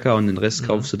Verstärker und den Rest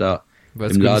kaufst du da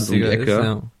Weil's im Laden um die günstiger Ecke. ist,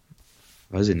 ja.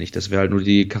 Weiß ich nicht, das wäre halt nur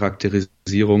die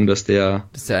Charakterisierung, dass der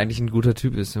eigentlich ein guter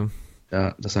Typ ist, ja.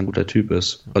 ja, dass er ein guter Typ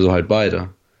ist. Also halt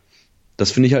beide.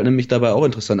 Das finde ich halt nämlich dabei auch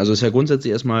interessant. Also es ist ja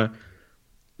grundsätzlich erstmal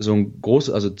so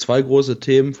also zwei große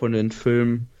Themen von den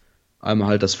Filmen. Einmal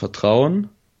halt das Vertrauen,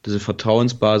 diese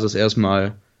Vertrauensbasis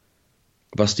erstmal,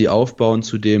 was die aufbauen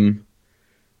zu dem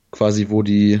quasi, wo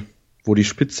die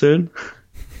spitzeln.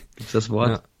 Gibt's das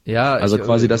Wort? Ja, Also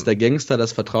quasi, dass der Gangster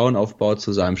das Vertrauen aufbaut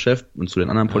zu seinem Chef und zu den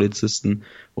anderen Polizisten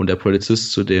und der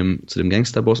Polizist zu dem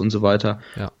Gangsterboss und so weiter.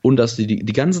 Ja. Und dass die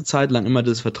ganze Zeit lang immer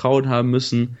das Vertrauen haben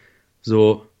müssen,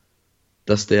 so,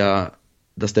 dass der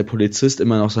Polizist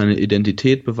immer noch seine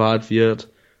Identität bewahrt wird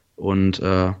und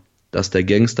dass der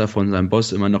Gangster von seinem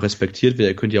Boss immer noch respektiert wird.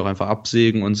 Er könnte ja auch einfach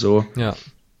absägen und so. Ja.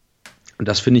 Und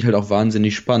das finde ich halt auch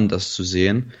wahnsinnig spannend, das zu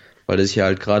sehen, weil das sich ja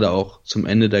halt gerade auch zum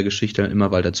Ende der Geschichte dann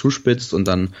immer weiter zuspitzt und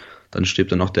dann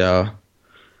stirbt dann noch der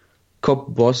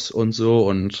Cop-Boss und so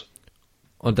und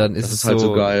dann ist das es ist halt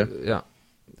so geil. Ja.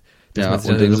 Ja, und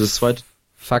dann dieses zweite...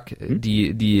 Fuck,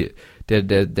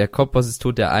 der Cop-Boss ist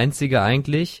tot, der Einzige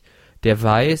eigentlich, der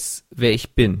weiß, wer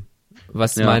ich bin.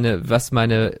 Was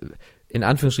meine, in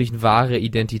Anführungsstrichen, wahre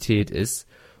Identität ist.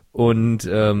 Und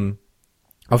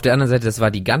auf der anderen Seite, das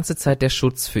war die ganze Zeit der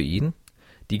Schutz für ihn.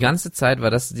 Die ganze Zeit war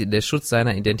das der Schutz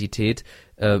seiner Identität.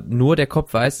 Nur der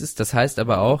Cop weiß es. Das heißt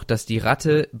aber auch, dass die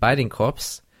Ratte bei den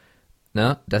Cops,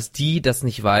 ne, dass die das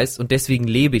nicht weiß und deswegen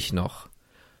lebe ich noch.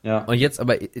 Ja. Und jetzt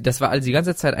aber, das war also die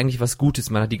ganze Zeit eigentlich was Gutes.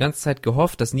 Man hat die ganze Zeit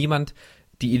gehofft, dass niemand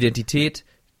die Identität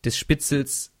des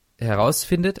Spitzels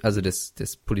herausfindet, also des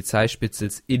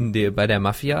Polizeispitzels bei der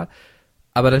Mafia.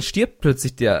 Aber dann stirbt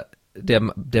plötzlich der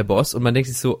Boss und man denkt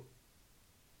sich so,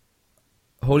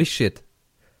 holy shit.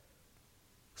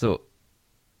 So,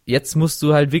 jetzt musst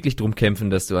du halt wirklich drum kämpfen,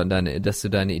 dass du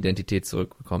deine Identität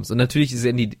zurückbekommst. Und natürlich ist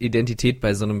ja die Identität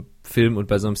bei so einem Film und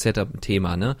bei so einem Setup ein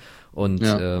Thema, ne? Und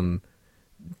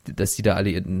dass die da alle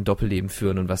ein Doppelleben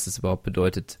führen und was es überhaupt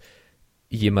bedeutet,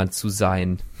 jemand zu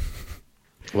sein.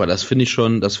 Aber das finde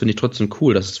ich trotzdem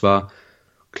cool. Das ist zwar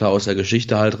klar aus der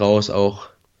Geschichte halt raus auch,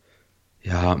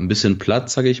 ja, ein bisschen platt,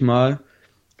 sag ich mal.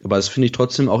 Aber das finde ich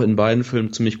trotzdem auch in beiden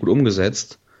Filmen ziemlich gut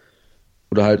umgesetzt.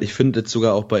 Oder halt, ich finde jetzt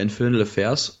sogar auch bei Infernal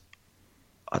Affairs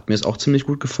hat mir es auch ziemlich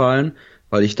gut gefallen,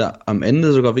 weil ich da am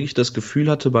Ende sogar wirklich das Gefühl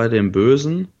hatte bei dem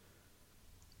Bösen,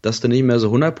 dass der nicht mehr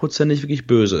so 100%ig wirklich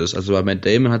böse ist. Also bei Matt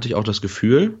Damon hatte ich auch das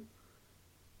Gefühl,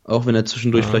 auch wenn er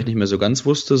zwischendurch vielleicht nicht mehr so ganz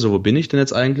wusste, so wo bin ich denn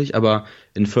jetzt eigentlich, aber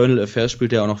Infernal Affairs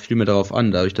spielt ja auch noch viel mehr darauf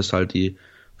an, dadurch, dass halt die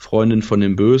Freundin von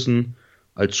dem Bösen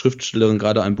als Schriftstellerin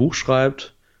gerade ein Buch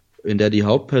schreibt, in der die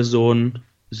Hauptperson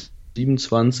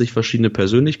 27 verschiedene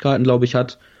Persönlichkeiten, glaube ich,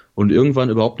 hat und irgendwann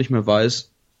überhaupt nicht mehr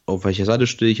weiß, auf welcher Seite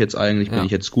stehe ich jetzt eigentlich, bin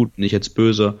ich jetzt gut, bin ich jetzt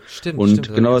böse.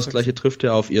 Stimmt, genau das gleiche trifft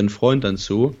er auf ihren Freund dann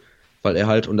zu, weil er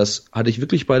halt, und das hatte ich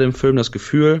wirklich bei dem Film das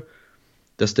Gefühl,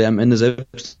 dass der am Ende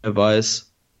selbst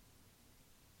weiß,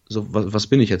 so, was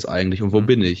bin ich jetzt eigentlich und wo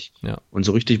bin ich? Ja. Und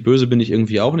so richtig böse bin ich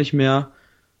irgendwie auch nicht mehr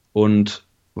und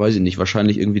weiß ich nicht,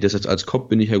 wahrscheinlich irgendwie das jetzt als Cop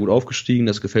bin ich ja gut aufgestiegen,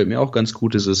 das gefällt mir auch ganz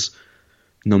gut, dieses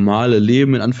normale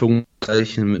Leben in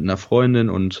Anführungszeichen mit einer Freundin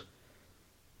und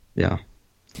ja,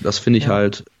 das finde ich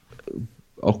halt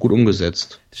auch gut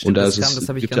umgesetzt. Stimmt, und das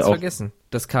habe ich ganz vergessen.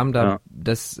 Das kam da,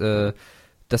 das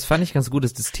fand ich ganz gut,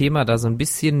 dass das Thema da so ein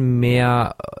bisschen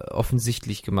mehr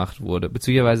offensichtlich gemacht wurde,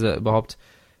 beziehungsweise überhaupt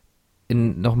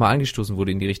nochmal angestoßen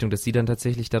wurde in die Richtung, dass sie dann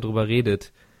tatsächlich darüber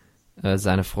redet,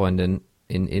 seine Freundin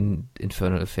in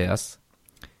Infernal Affairs.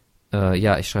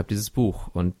 Ich schreibe dieses Buch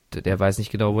und der weiß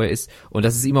nicht genau, wo er ist. Und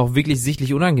dass es ihm auch wirklich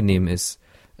sichtlich unangenehm ist,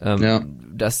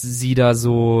 dass sie da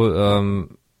so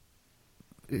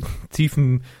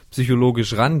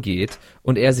tiefenpsychologisch rangeht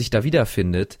und er sich da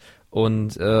wiederfindet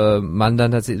und man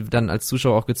dann als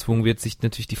Zuschauer auch gezwungen wird, sich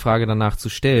natürlich die Frage danach zu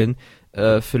stellen,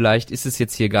 vielleicht ist es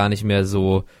jetzt hier gar nicht mehr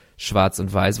so schwarz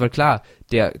und weiß, weil klar,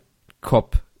 der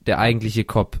eigentliche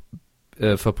Cop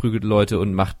verprügelt Leute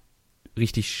und macht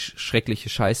richtig schreckliche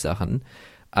Scheißsachen,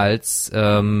 als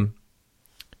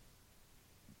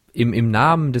im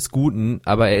Namen des Guten,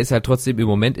 aber er ist halt trotzdem, im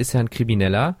Moment ist er ein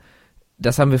Krimineller.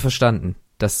 Das haben wir verstanden,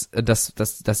 dass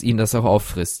ihn das auch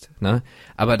auffrisst, ne?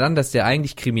 Aber dann, dass der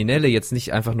eigentlich Kriminelle jetzt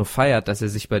nicht einfach nur feiert, dass er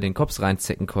sich bei den Cops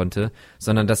reinzecken konnte,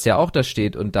 sondern dass er auch da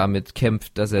steht und damit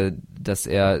kämpft, dass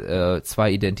er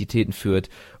 2 Identitäten führt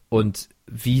und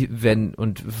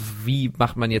wie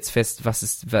macht man jetzt fest,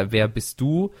 wer bist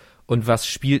du und was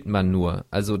spielt man nur?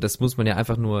 Also das muss man ja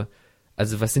einfach nur,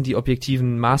 also was sind die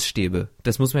objektiven Maßstäbe?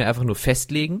 Das muss man ja einfach nur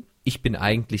festlegen. Ich bin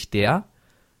eigentlich der.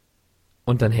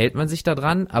 Und dann hält man sich da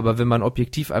dran, aber wenn man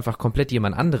objektiv einfach komplett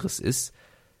jemand anderes ist,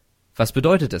 was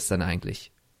bedeutet das dann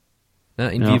eigentlich?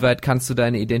 Ne, inwieweit kannst du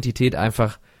deine Identität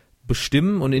einfach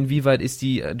bestimmen und inwieweit ist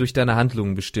die durch deine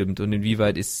Handlungen bestimmt und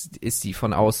inwieweit ist die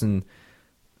von außen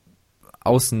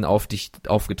auf dich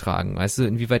aufgetragen, weißt du?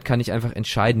 Inwieweit kann ich einfach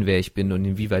entscheiden, wer ich bin und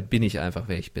inwieweit bin ich einfach,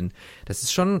 wer ich bin? Das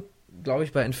ist schon, glaube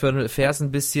ich, bei Infernal Affairs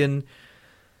ein bisschen,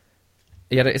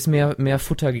 ja, da ist mehr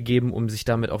Futter gegeben, um sich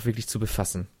damit auch wirklich zu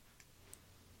befassen.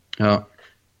 Ja,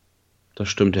 das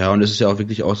stimmt, ja. Und es ist ja auch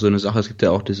wirklich auch so eine Sache, es gibt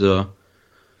ja auch das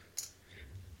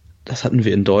hatten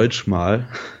wir in Deutsch mal,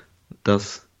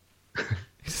 das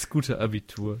gute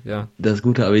Abitur, ja. Das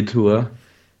gute Abitur.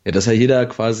 Ja, dass ja jeder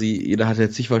hat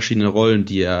jetzt zig verschiedene Rollen,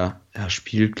 die er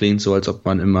spielt, klingt so, als ob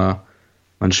man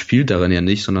spielt darin ja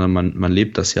nicht, sondern man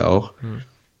lebt das ja auch.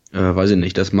 Weiß ich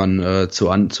nicht, dass man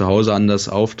zu Hause anders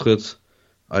auftritt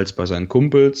als bei seinen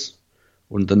Kumpels.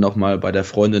 Und dann nochmal bei der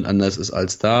Freundin anders ist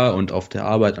als da und auf der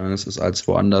Arbeit anders ist als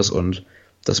woanders und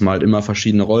dass man halt immer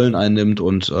verschiedene Rollen einnimmt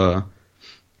und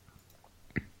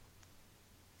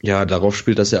ja, darauf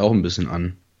spielt das ja auch ein bisschen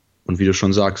an. Und wie du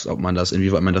schon sagst,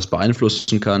 inwieweit man das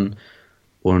beeinflussen kann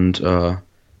und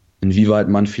inwieweit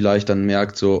man vielleicht dann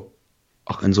merkt, so,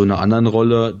 ach, in so einer anderen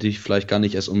Rolle, die ich vielleicht gar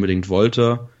nicht erst unbedingt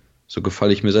wollte, so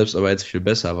gefalle ich mir selbst aber jetzt viel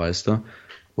besser, weißt du?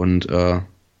 Und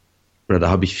oder da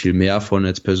habe ich viel mehr von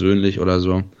jetzt persönlich oder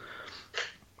so.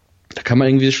 Da kann man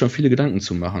irgendwie schon viele Gedanken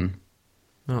zu machen.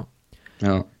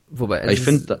 Ja. Wobei, ich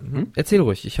finde... Erzähl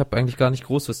ruhig, ich habe eigentlich gar nicht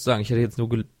groß was zu sagen. Ich hätte jetzt nur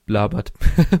gelabert.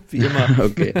 Wie immer.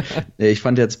 Okay. Ich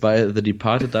fand jetzt bei The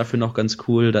Departed dafür noch ganz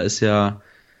cool, da ist ja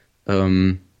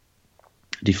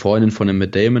die Freundin von dem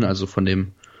Matt Damon, also von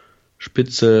dem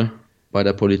Spitzel bei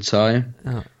der Polizei,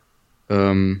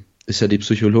 ist ja die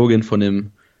Psychologin von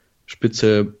dem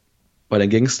Spitzel bei den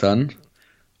Gangstern.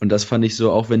 Und das fand ich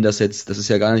so, auch wenn das ist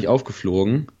ja gar nicht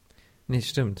aufgeflogen. Nee,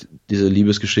 stimmt. Diese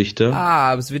Liebesgeschichte.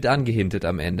 Aber es wird angehintet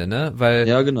am Ende, ne? Weil,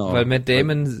 ja, genau. Weil Matt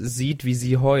Damon sieht, wie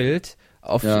sie heult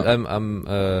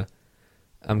am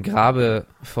Grabe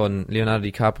von Leonardo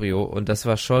DiCaprio und das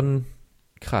war schon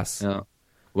krass. Ja.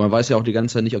 Und man weiß ja auch die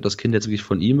ganze Zeit nicht, ob das Kind jetzt wirklich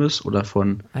von ihm ist oder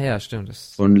von stimmt.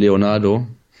 Von Leonardo.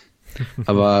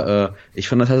 Aber ich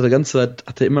fand, das hatte die ganze Zeit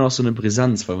hatte immer noch so eine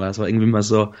Brisanz, weil es war irgendwie mal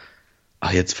so,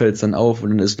 jetzt fällt es dann auf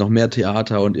und dann ist noch mehr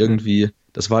Theater und irgendwie,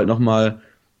 das war halt nochmal,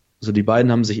 so die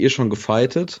beiden haben sich schon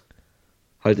gefightet,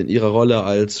 halt in ihrer Rolle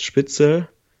als Spitzel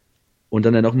und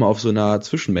dann ja nochmal auf so einer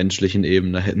zwischenmenschlichen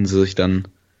Ebene hätten sie sich dann,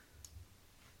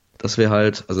 das wäre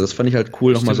halt, also das fand ich halt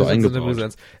cool nochmal so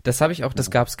eingebaut. Das habe ich auch, das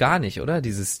gab's gar nicht, oder?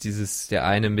 Dieses, der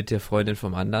eine mit der Freundin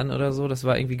vom anderen oder so, das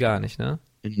war irgendwie gar nicht, ne?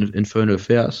 In Infernal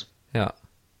Affairs? Ja.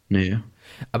 Nee.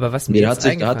 Aber was mir jetzt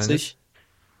eingefallen ist...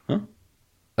 Hä?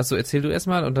 Achso, erzähl du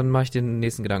erstmal und dann mache ich den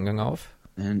nächsten Gedankengang auf.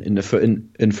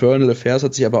 In Infernal Affairs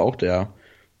hat sich aber auch der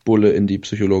Bulle in die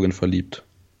Psychologin verliebt.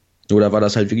 Oder war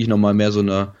das halt wirklich nochmal mehr so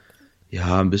eine,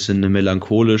 ein bisschen eine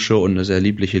melancholische und eine sehr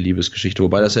liebliche Liebesgeschichte.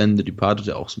 Wobei das ja in The Departed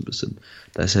ja auch so ein bisschen,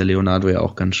 da ist ja Leonardo ja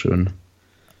auch ganz schön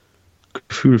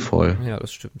gefühlvoll. Ja,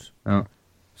 das stimmt. Ja.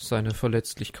 Seine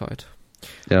Verletzlichkeit.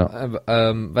 Ja.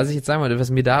 Was ich jetzt sagen wollte,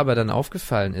 was mir da aber dann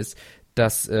aufgefallen ist,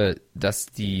 dass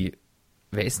die,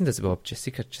 wer ist denn das überhaupt?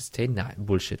 Jessica Chastain? Nein,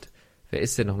 Bullshit. Wer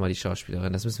ist denn nochmal die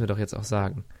Schauspielerin? Das müssen wir doch jetzt auch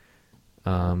sagen.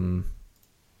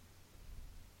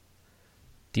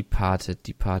 Departed.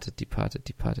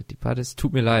 Es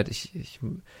tut mir leid,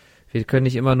 wir können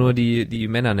nicht immer nur die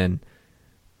Männer nennen.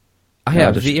 Ach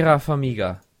ja, Vera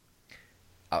Farmiga.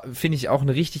 Finde ich auch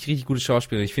eine richtig, richtig gute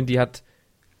Schauspielerin. Ich finde, die hat,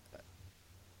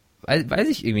 weiß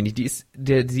ich irgendwie nicht,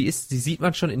 die sieht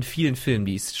man schon in vielen Filmen,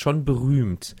 die ist schon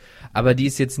berühmt, aber die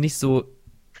ist jetzt nicht so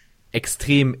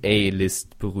extrem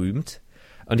A-List berühmt.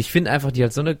 Und ich finde einfach, die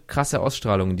hat so eine krasse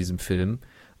Ausstrahlung in diesem Film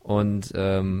und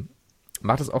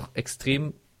macht das auch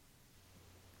extrem.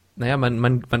 Naja,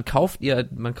 man kauft ihr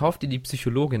die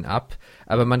Psychologin ab,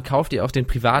 aber man kauft ihr auch den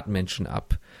Privatmenschen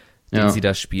ab, den sie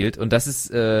da spielt. Und das ist,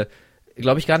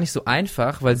 glaube ich, gar nicht so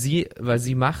einfach, weil sie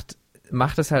macht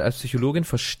das halt als Psychologin,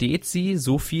 versteht sie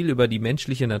so viel über die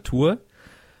menschliche Natur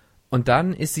und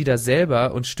dann ist sie da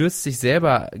selber und stürzt sich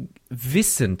selber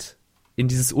wissend in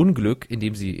dieses Unglück, in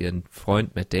dem sie ihren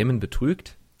Freund Matt Damon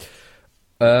betrügt.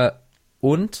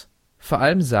 Und vor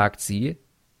allem sagt sie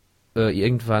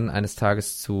irgendwann eines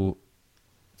Tages zu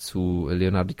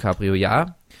Leonardo DiCaprio,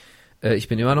 ja, ich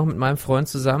bin immer noch mit meinem Freund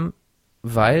zusammen,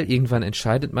 weil irgendwann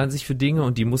entscheidet man sich für Dinge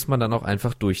und die muss man dann auch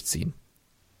einfach durchziehen.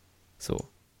 So.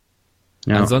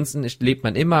 Ja. Ansonsten lebt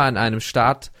man immer in einem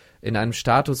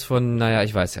Status von, naja,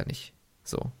 ich weiß ja nicht.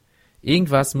 So.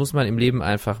 Irgendwas muss man im Leben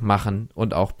einfach machen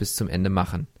und auch bis zum Ende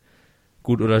machen.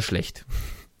 Gut oder schlecht.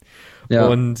 Ja.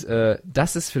 Und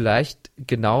das ist vielleicht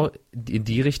genau in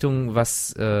die Richtung,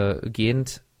 was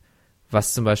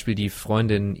zum Beispiel die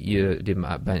Freundin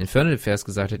bei Infernal Affairs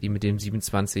gesagt hat, ihm mit den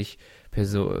 27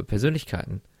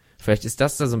 Persönlichkeiten. Vielleicht ist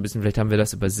das da so ein bisschen, vielleicht haben wir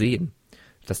das übersehen,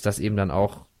 dass das eben dann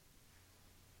auch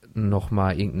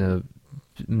nochmal irgendeine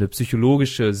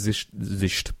psychologische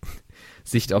Sicht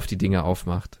auf die Dinge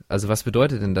aufmacht. Also was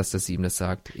bedeutet denn das, dass sie ihm das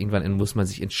sagt? Irgendwann muss man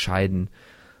sich entscheiden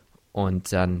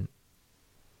und dann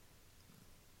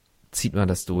zieht man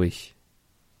das durch.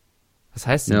 Was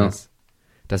heißt denn das?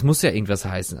 Das muss ja irgendwas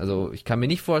heißen. Also ich kann mir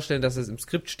nicht vorstellen, dass es im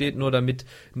Skript steht, nur damit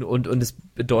und es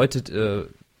bedeutet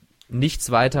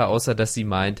nichts weiter, außer dass sie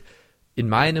meint, in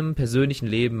meinem persönlichen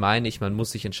Leben meine ich, man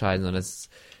muss sich entscheiden, sondern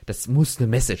das muss eine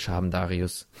Message haben,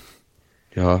 Darius.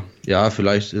 Ja,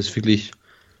 vielleicht ist wirklich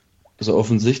so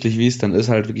offensichtlich, wie es dann ist,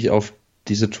 halt wirklich auf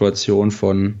die Situation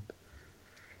von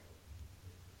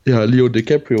Leo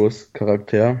DiCaprios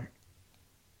Charakter,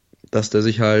 dass er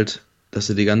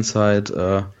die ganze Zeit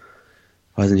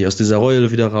weiß nicht, aus dieser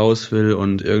Reue wieder raus will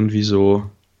und irgendwie so,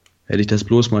 hätte ich das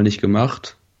bloß mal nicht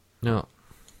gemacht. Ja.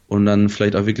 Und dann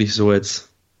vielleicht auch wirklich so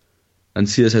dann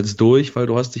zieh es jetzt durch, weil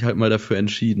du hast dich halt mal dafür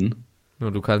entschieden.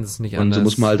 Ja, du kannst es nicht anders. Und so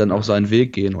muss man halt dann auch seinen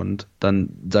Weg gehen und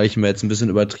dann, sage ich mir jetzt ein bisschen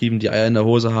übertrieben, die Eier in der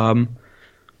Hose haben,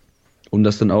 um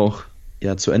das dann auch,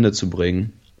 zu Ende zu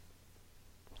bringen.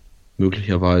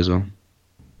 Möglicherweise.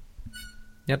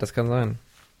 Ja, das kann sein.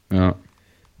 Ja.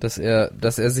 Dass er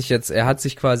hat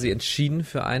sich quasi entschieden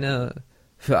für eine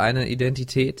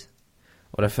Identität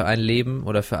oder für ein Leben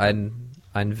oder für einen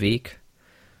Weg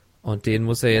und den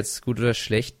muss er jetzt gut oder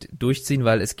schlecht durchziehen,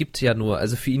 weil es gibt ja nur,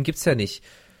 also für ihn gibt's ja nicht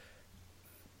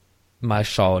mal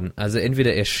schauen, also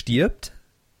entweder er stirbt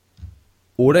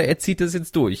oder er zieht es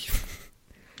jetzt durch.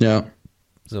 Ja.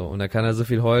 So, und da kann er so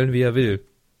viel heulen, wie er will.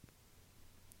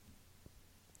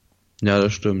 Ja,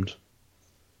 das stimmt.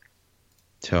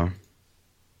 Tja.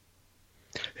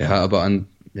 Ja, aber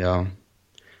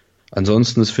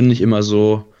ansonsten ist, finde ich, immer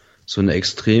so eine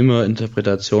extreme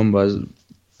Interpretation bei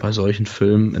solchen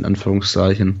Filmen, in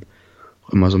Anführungszeichen, auch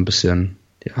immer so ein bisschen,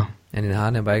 An den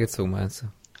Haaren herbeigezogen, meinst du?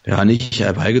 Ja, nicht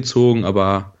herbeigezogen,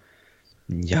 aber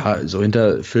so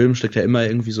hinter Filmen steckt ja immer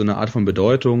irgendwie so eine Art von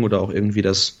Bedeutung oder auch irgendwie,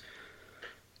 dass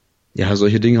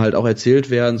solche Dinge halt auch erzählt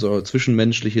werden, so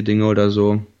zwischenmenschliche Dinge oder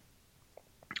so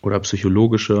oder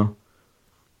psychologische.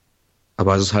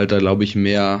 Aber es ist halt da, glaube ich,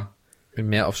 mehr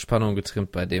auf Spannung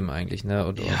getrimmt bei dem eigentlich, ne?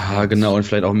 Und genau, und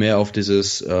vielleicht auch mehr auf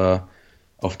dieses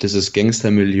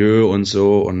Gangstermilieu und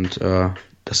so und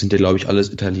das sind ja, glaube ich,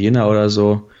 alles Italiener oder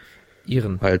so.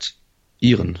 Iren. Halt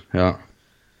Iren, ja.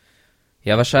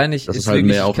 Ja, wahrscheinlich. Das ist halt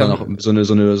mehr auch dann auch so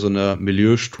eine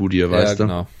Milieustudie, weißt du?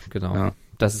 Ja, genau. Ja.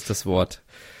 Das ist das Wort.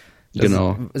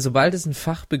 Genau. Sobald es einen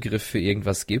Fachbegriff für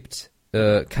irgendwas gibt,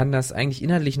 kann das eigentlich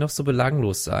inhaltlich noch so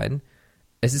belanglos sein.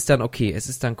 Es ist dann okay, es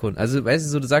ist dann Kunst. Also, weißt du,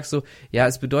 so, du sagst so, ja,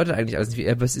 es bedeutet eigentlich alles nicht,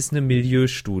 aber es ist eine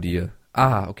Milieustudie.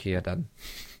 Ah, okay, ja dann.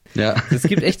 Ja. Es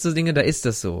gibt echt so Dinge, da ist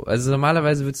das so. Also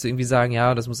normalerweise würdest du irgendwie sagen,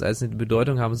 ja, das muss alles eine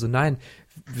Bedeutung haben. So, nein,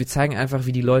 wir zeigen einfach,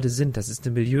 wie die Leute sind. Das ist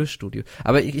eine Milieustudie.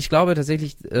 Aber ich glaube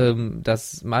tatsächlich,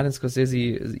 dass Martin Scorsese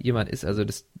jemand ist, also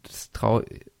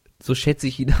so schätze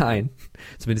ich ihn ein,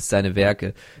 zumindest seine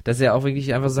Werke, dass er auch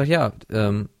wirklich einfach sagt, ja,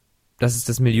 das ist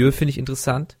das Milieu, finde ich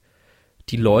interessant.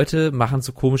 Die Leute machen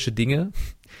so komische Dinge,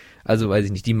 also weiß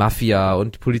ich nicht, die Mafia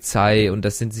und Polizei und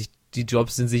die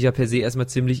Jobs sind sich ja per se erstmal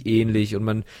ziemlich ähnlich und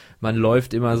man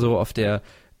läuft immer so auf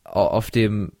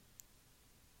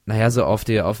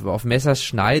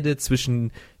Messerschneide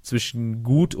zwischen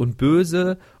gut und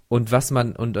böse und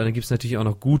und dann gibt's natürlich auch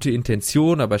noch gute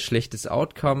Intention, aber schlechtes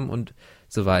Outcome und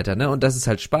so weiter, ne? Und das ist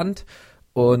halt spannend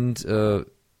und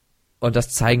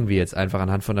das zeigen wir jetzt einfach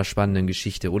anhand von einer spannenden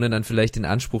Geschichte, ohne dann vielleicht den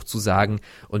Anspruch zu sagen,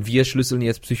 und wir schlüsseln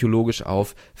jetzt psychologisch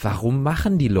auf, warum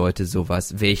machen die Leute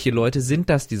sowas? Welche Leute sind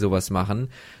das, die sowas machen?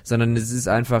 Sondern es ist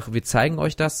einfach, wir zeigen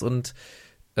euch das und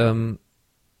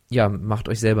macht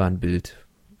euch selber ein Bild.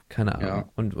 Keine Ahnung. Ja.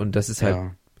 Und das ist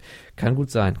halt, kann gut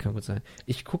sein.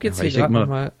 Ich gucke jetzt hier gerade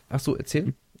nochmal, ach so,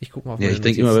 erzähl. Ich guck mal auf meine ich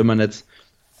denke immer, wenn man jetzt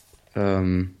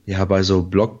bei so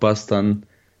Blockbustern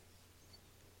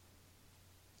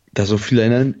da so viel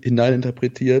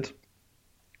hineininterpretiert,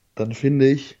 dann finde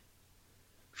ich,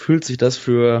 fühlt sich das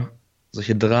für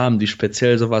solche Dramen, die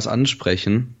speziell sowas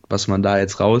ansprechen, was man da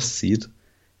jetzt rauszieht,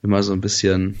 immer so ein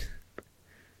bisschen,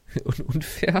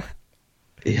 Unfair?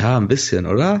 ja, ein bisschen,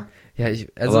 oder? Ja,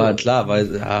 Aber klar,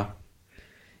 weil, ja,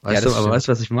 weißt du, aber weißt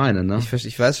du, was ich meine, ne?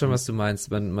 Ich weiß schon, was du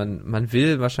meinst. Man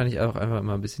will wahrscheinlich auch einfach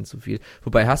immer ein bisschen zu viel.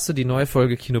 Wobei, hast du die neue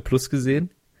Folge Kino Plus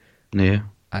gesehen? Nee.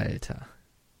 Alter.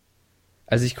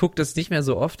 Also ich gucke das nicht mehr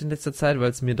so oft in letzter Zeit, weil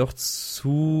es mir doch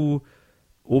zu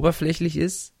oberflächlich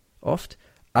ist, oft.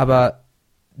 Aber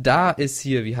da ist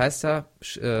hier, wie heißt er?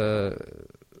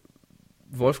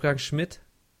 Wolfgang Schmidt.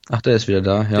 Ach, der ist wieder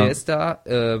da, ja. Der ist da,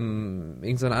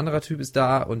 irgend so ein anderer Typ ist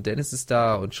da und Dennis ist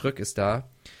da und Schröck ist da.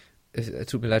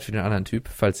 Tut mir leid für den anderen Typ,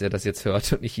 falls er das jetzt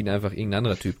hört und ich ihn einfach irgendein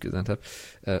anderer Typ gesandt habe.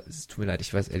 Es tut mir leid,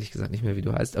 ich weiß ehrlich gesagt nicht mehr, wie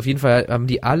du heißt. Auf jeden Fall haben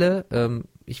die alle,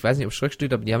 ich weiß nicht, ob Schröck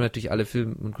studiert, aber die haben natürlich alle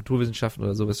Film- und Kulturwissenschaften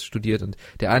oder sowas studiert und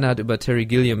der eine hat über Terry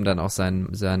Gilliam dann auch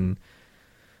seinen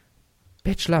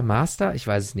Bachelor, Master, ich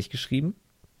weiß es nicht, geschrieben.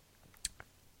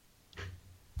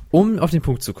 Um auf den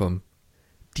Punkt zu kommen.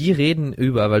 Die reden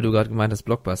weil du gerade gemeint hast,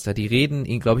 Blockbuster, die reden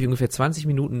in, glaube ich, ungefähr 20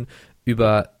 Minuten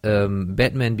über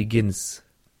Batman Begins.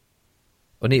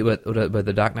 Über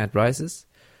The Dark Knight Rises.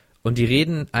 Und die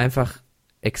reden einfach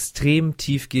extrem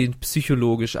tiefgehend,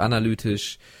 psychologisch,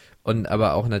 analytisch und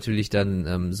aber auch natürlich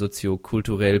dann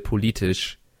soziokulturell,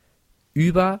 politisch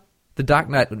über The Dark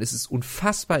Knight. Und es ist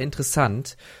unfassbar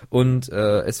interessant. Und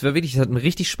es hat mir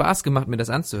richtig Spaß gemacht, mir das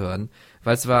anzuhören,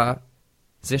 weil es war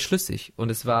sehr schlüssig und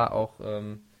es war auch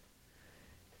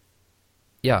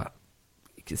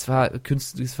es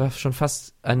war schon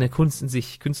fast eine Kunst in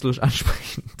sich, künstlerisch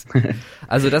ansprechend.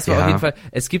 Also das war Ja. auf jeden Fall,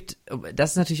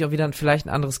 das ist natürlich auch wieder vielleicht ein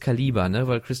anderes Kaliber, ne,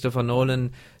 weil Christopher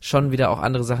Nolan schon wieder auch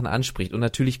andere Sachen anspricht und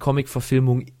natürlich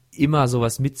Comic-Verfilmungen immer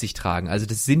sowas mit sich tragen. Also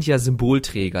das sind ja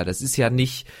Symbolträger, das ist ja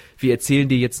nicht, wir erzählen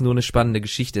dir jetzt nur eine spannende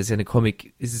Geschichte, das ist ja eine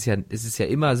Comic, es ist ja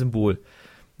immer Symbol,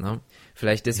 ne?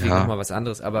 Vielleicht deswegen Ja. nochmal was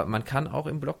anderes, aber man kann auch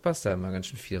im Blockbuster immer ganz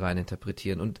schön viel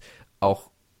reininterpretieren und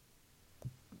auch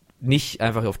nicht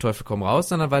einfach auf Teufel komm raus,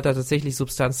 sondern weil da tatsächlich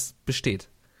Substanz besteht.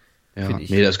 Ja, Finde ich.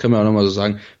 nee, das können wir auch nochmal so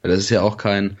sagen, weil das ist ja auch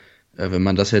kein, wenn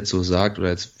man das jetzt so sagt, oder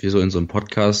jetzt wir so in so einem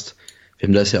Podcast, wir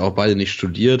haben das ja auch beide nicht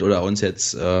studiert oder uns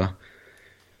jetzt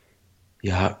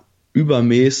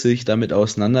übermäßig damit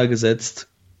auseinandergesetzt.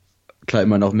 Klar,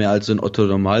 immer noch mehr als so ein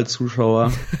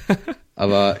Otto-Normal-Zuschauer.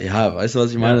 Aber ja, weißt du,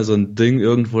 was ich meine? Ja. So ein Ding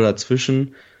irgendwo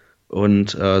dazwischen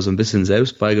und so ein bisschen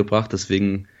selbst beigebracht,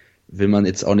 deswegen will man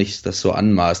jetzt auch nicht das so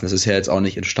anmaßen. Das ist ja jetzt auch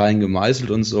nicht in Stein gemeißelt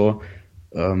und so.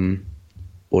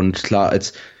 Und klar,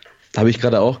 da habe ich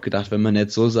gerade auch gedacht, wenn man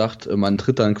jetzt so sagt, man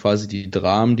tritt dann quasi die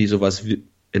Dramen, die sowas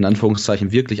in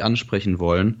Anführungszeichen wirklich ansprechen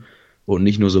wollen und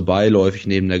nicht nur so beiläufig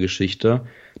neben der Geschichte,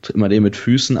 tritt man dem mit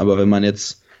Füßen. Aber wenn man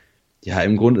jetzt, ja,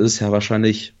 im Grunde ist es ja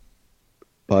wahrscheinlich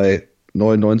bei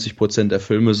 99% der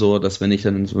Filme so, dass wenn ich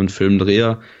dann so einen Film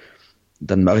drehe,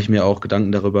 dann mache ich mir auch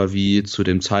Gedanken darüber, wie zu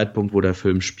dem Zeitpunkt, wo der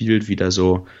Film spielt, wie da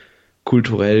so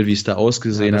kulturell, wie es da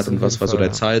ausgesehen Ja, hat das und auf was jeden war so Fall, der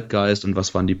ja. Zeitgeist und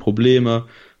was waren die Probleme.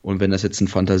 Und wenn das jetzt ein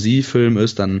Fantasiefilm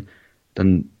ist, dann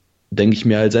denke ich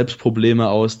mir halt selbst Probleme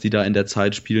aus, die da in der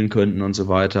Zeit spielen könnten und so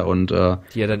weiter. Und Die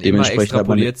ja dann immer dementsprechend hat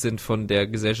man- extrapoliert sind von der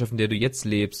Gesellschaft, in der du jetzt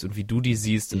lebst und wie du die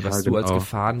siehst und Ja, was du als genau.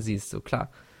 Gefahren siehst, so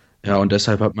klar. Ja, und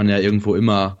deshalb hat man ja irgendwo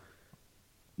immer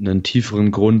einen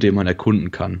tieferen Grund, den man erkunden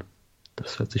kann.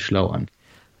 Das hört sich schlau an.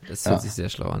 Das Ja. hört sich sehr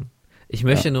schlau an. Ich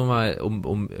möchte nur mal,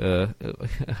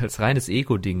 als reines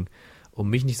Ego-Ding, um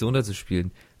mich nicht so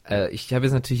unterzuspielen. Ich habe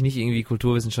jetzt natürlich nicht irgendwie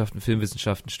Kulturwissenschaften,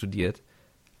 Filmwissenschaften studiert,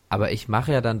 aber ich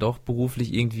mache ja dann doch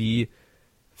beruflich irgendwie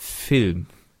Film.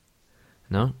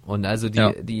 Ne? Und also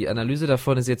Ja. die Analyse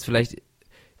davon ist jetzt vielleicht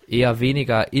eher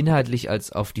weniger inhaltlich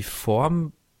als auf die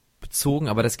Form bezogen,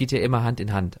 aber das geht ja immer Hand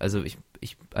in Hand. Also ich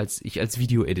als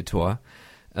Videoeditor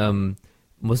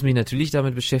muss mich natürlich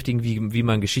damit beschäftigen, wie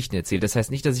man Geschichten erzählt. Das heißt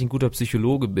nicht, dass ich ein guter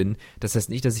Psychologe bin. Das heißt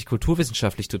nicht, dass ich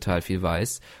kulturwissenschaftlich total viel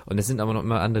weiß. Und das sind aber noch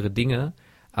immer andere Dinge.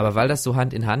 Aber weil das so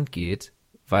Hand in Hand geht,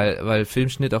 weil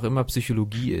Filmschnitt auch immer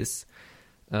Psychologie ist,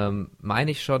 meine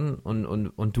ich schon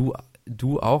und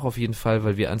du auch auf jeden Fall,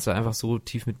 weil wir uns da einfach so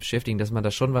tief mit beschäftigen, dass man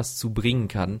da schon was zu bringen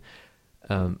kann.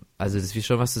 Also, dass wir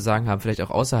schon was zu sagen haben, vielleicht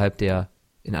auch außerhalb der,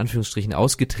 in Anführungsstrichen,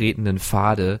 ausgetretenen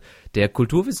Pfade der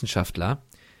Kulturwissenschaftler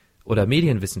oder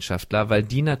Medienwissenschaftler, weil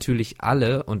die natürlich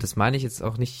alle, und das meine ich jetzt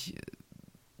auch nicht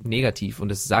negativ, und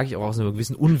das sage ich auch aus einem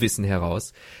gewissen Unwissen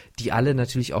heraus, die alle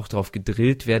natürlich auch darauf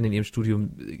gedrillt werden, in ihrem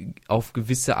Studium auf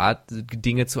gewisse Art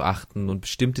Dinge zu achten und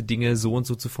bestimmte Dinge so und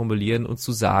so zu formulieren und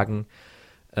zu sagen,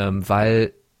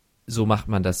 weil so macht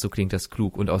man das, so klingt das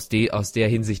klug. Und aus der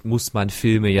Hinsicht muss man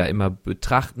Filme ja immer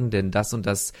betrachten, denn das und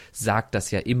das sagt das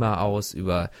ja immer aus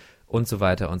über und so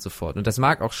weiter und so fort. Und das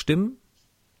mag auch stimmen,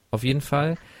 auf jeden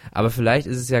Fall, aber vielleicht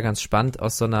ist es ja ganz spannend,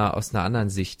 aus einer anderen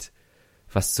Sicht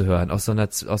was zu hören, aus so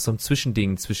einem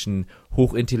Zwischending zwischen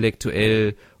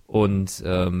hochintellektuell und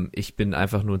ich bin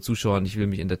einfach nur ein Zuschauer und ich will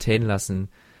mich entertainen lassen.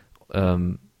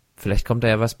 Vielleicht kommt da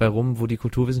ja was bei rum, wo die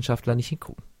Kulturwissenschaftler nicht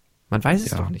hingucken. Man weiß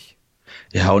es doch nicht.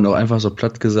 Ja, und auch einfach so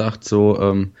platt gesagt,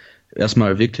 so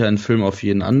erstmal wirkt ja ein Film auf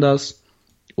jeden anders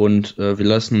und wir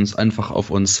lassen uns einfach auf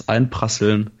uns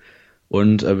einprasseln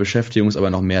und beschäftigen uns aber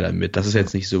noch mehr damit. Das ist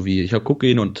jetzt nicht so wie, ich gucke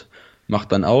ihn und mach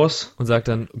dann aus. Und sagt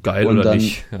dann, geil und oder dann,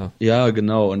 nicht. Ja,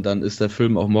 genau. Und dann ist der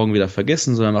Film auch morgen wieder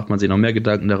vergessen, sondern macht man sich noch mehr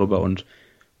Gedanken darüber und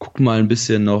guckt mal ein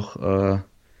bisschen noch,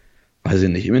 weiß ich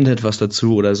nicht, im Internet was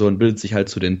dazu oder so und bildet sich halt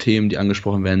zu den Themen, die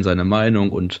angesprochen werden, seine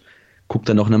Meinung und guckt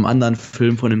dann noch in einem anderen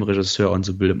Film von dem Regisseur und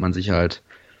so bildet man sich halt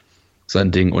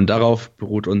sein Ding. Und darauf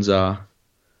beruht unsere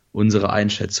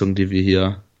Einschätzung, die wir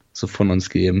hier so von uns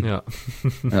geben. Ja.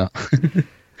 Ja.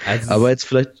 Also Aber jetzt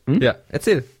vielleicht, ja,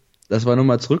 erzähl. dass wir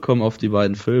nochmal zurückkommen auf die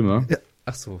beiden Filme. Ja.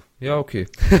 Ach so, ja, okay.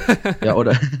 Ja,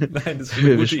 oder? Nein, das ist eine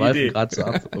wir gute schweifen Idee. gerade so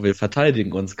ab und wir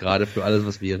verteidigen uns gerade für alles,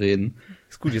 was wir hier reden.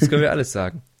 Ist gut, jetzt können wir alles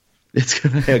sagen. Jetzt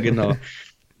können wir, ja, genau.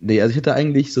 Nee, also ich hatte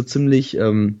eigentlich so ziemlich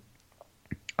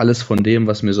alles von dem,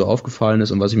 was mir so aufgefallen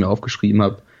ist und was ich mir aufgeschrieben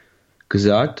habe,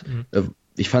 gesagt.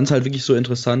 Ich fand es halt wirklich so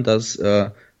interessant, dass The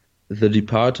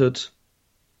Departed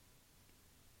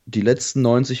die letzten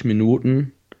 90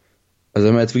 Minuten, also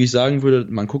wenn man jetzt wirklich sagen würde,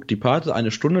 man guckt Departed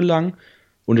eine Stunde lang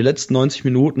und die letzten 90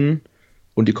 Minuten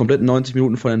und die kompletten 90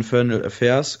 Minuten von Infernal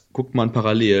Affairs guckt man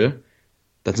parallel,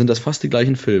 dann sind das fast die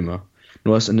gleichen Filme.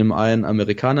 Nur dass in dem einen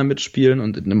Amerikaner mitspielen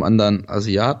und in dem anderen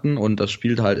Asiaten und das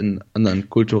spielt halt in anderen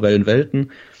kulturellen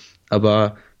Welten.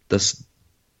 Aber das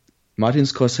Martin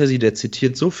Scorsese, der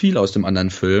zitiert so viel aus dem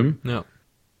anderen Film. Ja.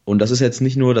 Und das ist jetzt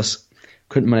nicht nur, das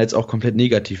könnte man jetzt auch komplett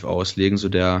negativ auslegen, so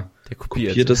der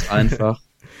kopiert es einfach.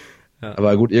 Ja.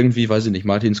 Aber gut, irgendwie, weiß ich nicht,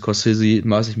 Martin Scorsese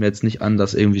maße ich mir jetzt nicht an,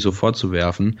 das irgendwie so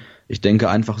vorzuwerfen. Ich denke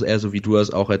einfach eher so, wie du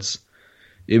es auch jetzt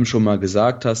eben schon mal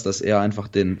gesagt hast, dass er einfach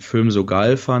den Film so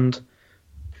geil fand,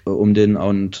 den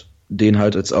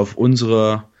halt jetzt auf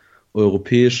unsere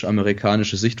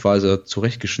europäisch-amerikanische Sichtweise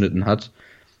zurechtgeschnitten hat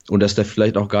und dass der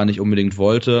vielleicht auch gar nicht unbedingt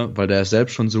wollte, weil der es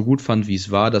selbst schon so gut fand, wie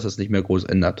es war, dass es nicht mehr groß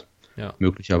ändert. Ja.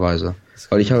 Möglicherweise.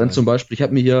 Weil ich habe zum Beispiel, ich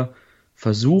habe mir hier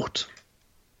versucht,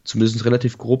 zumindest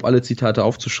relativ grob alle Zitate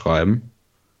aufzuschreiben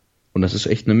und das ist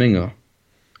echt eine Menge.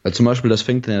 Also zum Beispiel, das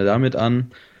fängt dann ja damit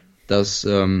an, dass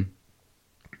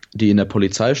die in der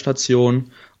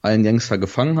Polizeistation einen Gangster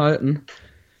gefangen halten,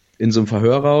 in so einem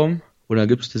Verhörraum, und dann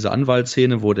gibt es diese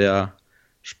Anwaltsszene, wo der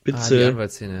Spitzel, die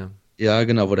Anwaltsszene. Ja,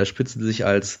 genau, wo der Spitzel sich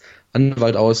als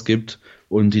Anwalt ausgibt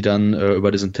und die dann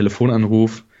über diesen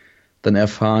Telefonanruf dann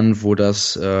erfahren, wo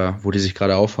die sich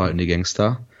gerade aufhalten, die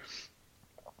Gangster.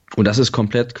 Und das ist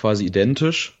komplett quasi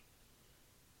identisch.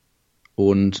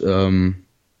 Und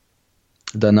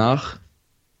danach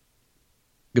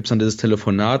gibt's dann dieses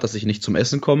Telefonat, dass ich nicht zum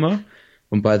Essen komme.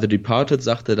 Und bei The Departed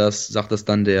sagt das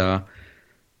dann der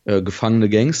gefangene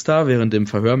Gangster während dem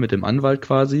Verhör mit dem Anwalt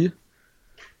quasi.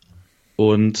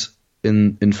 Und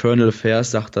in Infernal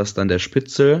Affairs sagt das dann der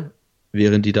Spitzel,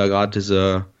 während die da gerade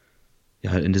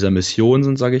in dieser Mission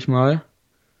sind, sag ich mal.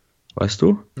 Weißt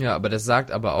du? Ja, aber das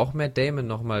sagt aber auch Matt Damon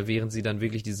nochmal, während sie dann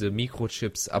wirklich diese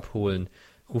Mikrochips abholen.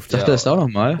 Sagt er das auch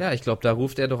nochmal? Ja, ich glaube, da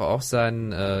ruft er doch auch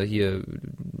seinen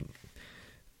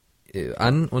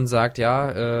an und sagt,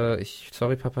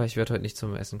 sorry Papa, ich werde heute nicht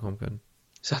zum Essen kommen können.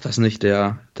 Sagt das nicht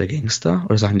der Gangster?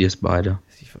 Oder sagen die es beide?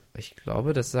 Ich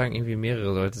glaube, das sagen irgendwie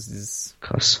mehrere Leute.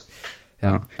 Krass.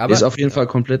 Ja, aber ist auf jeden Fall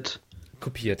komplett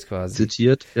kopiert quasi.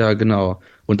 Zitiert, ja genau.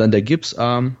 Und dann der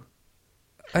Gipsarm,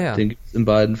 den gibt es in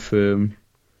beiden Filmen.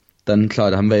 Dann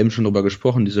klar, da haben wir eben schon drüber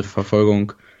gesprochen, diese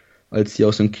Verfolgung, als die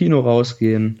aus dem Kino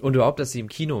rausgehen. Und überhaupt, dass sie im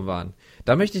Kino waren.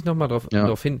 Da möchte ich nochmal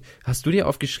drauf hin. Hast du dir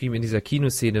aufgeschrieben in dieser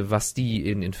Kinoszene, was die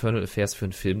in Infernal Affairs für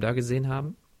einen Film da gesehen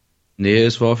haben? Nee,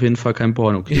 es war auf jeden Fall kein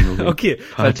Porno-Kino. Okay,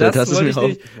 weil das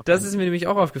ist mir nämlich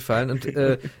auch aufgefallen. Und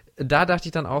da dachte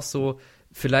ich dann auch so,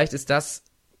 vielleicht ist das,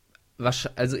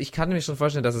 also ich kann mir schon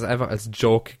vorstellen, dass es einfach als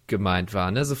Joke gemeint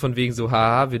war, ne? So von wegen so,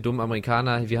 haha, wir dummen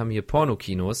Amerikaner, wir haben hier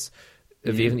Pornokinos,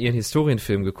 während ihr einen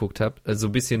Historienfilm geguckt habt. Also so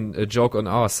ein bisschen Joke on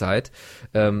our side.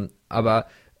 Aber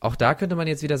auch da könnte man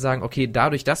jetzt wieder sagen, okay,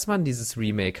 dadurch, dass man dieses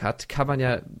Remake hat, kann man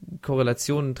ja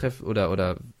Korrelationen treffen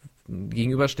oder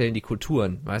gegenüberstellen die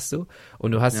Kulturen, weißt du?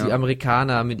 Und du hast die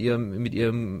Amerikaner mit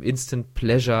ihrem Instant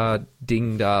Pleasure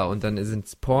Ding da und dann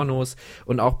sind's Pornos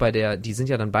und auch die sind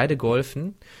ja dann beide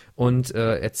golfen und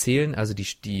erzählen, also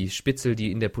die Spitzel,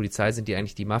 die in der Polizei sind, die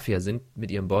eigentlich die Mafia sind mit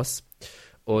ihrem Boss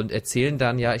und erzählen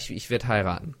dann, ja, ich werde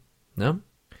heiraten, ne?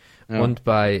 Ja. Und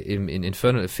in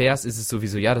Infernal Affairs ist es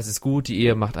sowieso, ja, das ist gut, die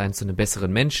Ehe macht einen zu einem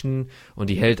besseren Menschen und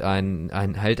die hält einen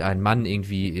Mann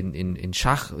irgendwie in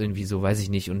Schach, irgendwie so, weiß ich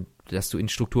nicht, und dass du in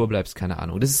Struktur bleibst, keine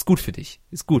Ahnung. Das ist gut für dich,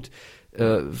 ist gut.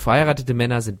 Verheiratete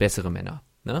Männer sind bessere Männer,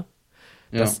 ne?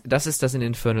 Ja. Das ist das in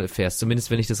Infernal Affairs,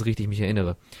 zumindest wenn ich das richtig mich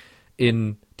erinnere.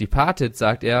 In Departed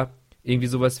sagt er irgendwie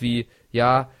sowas wie,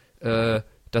 ja,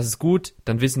 das ist gut,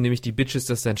 dann wissen nämlich die Bitches,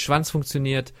 dass dein Schwanz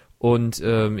funktioniert und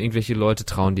irgendwelche Leute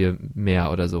trauen dir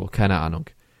mehr oder so, keine Ahnung.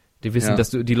 Die wissen,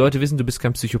 die Leute wissen, du bist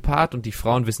kein Psychopath und die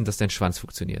Frauen wissen, dass dein Schwanz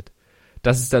funktioniert.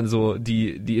 Das ist dann so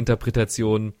die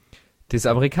Interpretation des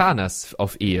Amerikaners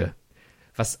auf Ehe.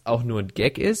 Was auch nur ein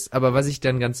Gag ist, aber was ich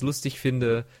dann ganz lustig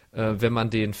finde, wenn man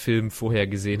den Film vorher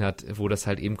gesehen hat, wo das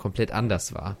halt eben komplett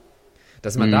anders war.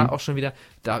 Dass man da auch schon wieder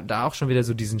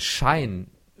so diesen Schein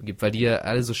gibt, weil die ja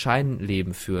alle so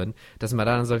Scheinleben führen, dass man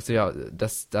dann sagt, so, ja,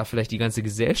 dass da vielleicht die ganze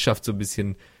Gesellschaft so ein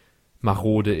bisschen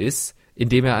marode ist,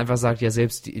 indem er einfach sagt, ja,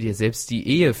 selbst die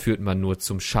Ehe führt man nur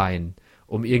zum Schein,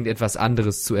 um irgendetwas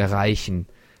anderes zu erreichen.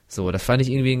 So, das fand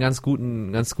ich irgendwie einen ganz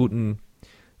guten,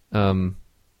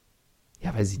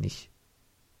 ja, weiß ich nicht,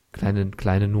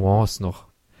 kleine Nuance noch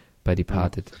bei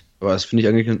Departed. Aber das finde ich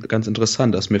eigentlich ganz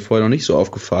interessant, das ist mir vorher noch nicht so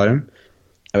aufgefallen.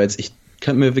 Aber jetzt, ich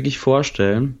kann mir wirklich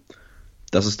vorstellen,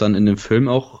 dass es dann in dem Film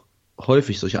auch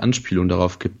häufig solche Anspielungen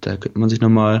darauf gibt. Da könnte man sich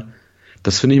nochmal,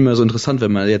 das finde ich immer so interessant,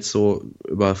 wenn man jetzt so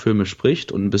über Filme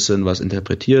spricht und ein bisschen was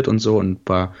interpretiert und so und ein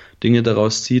paar Dinge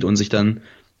daraus zieht und sich dann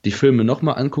die Filme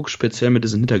nochmal anguckt, speziell mit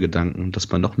diesen Hintergedanken, dass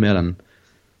man noch mehr dann,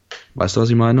 weißt du, was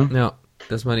ich meine? Ja,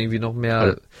 dass man irgendwie noch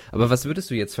mehr, aber was würdest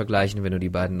du jetzt vergleichen, wenn du die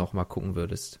beiden nochmal gucken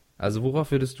würdest? Also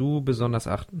worauf würdest du besonders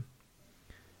achten?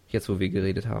 Jetzt, wo wir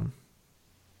geredet haben.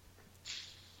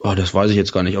 Oh, das weiß ich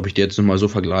jetzt gar nicht, ob ich die jetzt nochmal so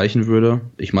vergleichen würde.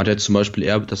 Ich meinte jetzt zum Beispiel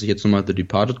eher, dass ich jetzt nochmal The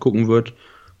Departed gucken würde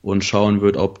und schauen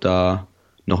würde, ob da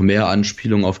noch mehr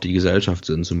Anspielungen auf die Gesellschaft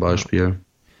sind, zum Beispiel.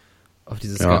 Auf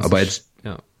dieses Ja, ganze aber jetzt,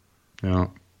 ja.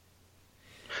 ja.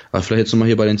 Aber vielleicht jetzt nochmal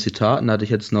hier bei den Zitaten, da hatte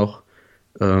ich jetzt noch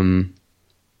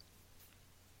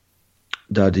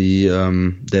da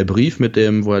der Brief mit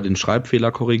dem, wo er den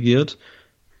Schreibfehler korrigiert,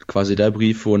 quasi der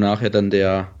Brief, wo nachher dann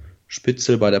der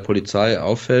Spitzel bei der Polizei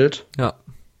auffällt. Ja.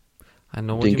 I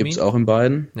know what Den you gibt's mean. auch in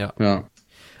beiden. Ja.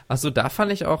 Achso, da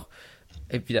fand ich auch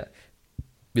wieder.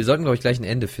 Wir sollten, glaube ich, gleich ein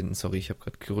Ende finden. Sorry, ich habe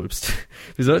gerade gerülpst.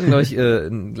 Wir sollten, glaube ich,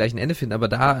 gleich ein Ende finden, aber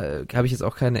da habe ich jetzt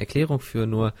auch keine Erklärung für,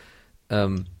 nur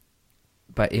in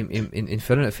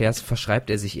Infernal Affairs verschreibt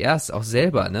er sich erst auch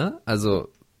selber, ne? Also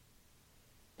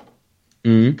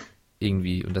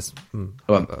irgendwie, und das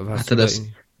Aber hast hat er du da das,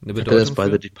 irgendwie eine hat er Bedeutung das bei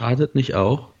für? The Departed nicht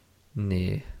auch?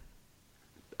 Nee.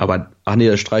 Aber,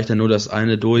 da streicht er nur das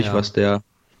eine durch, Ja. was der,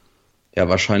 ja,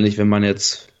 wahrscheinlich, wenn man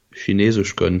jetzt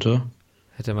Chinesisch könnte,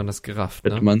 Hätte man das gerafft,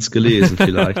 hätte ne? man es gelesen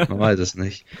vielleicht, man weiß es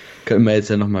nicht. Können wir jetzt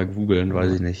ja nochmal googeln,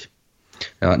 weiß ich nicht.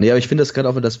 Ja, nee, aber ich finde das gerade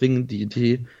auch, deswegen, die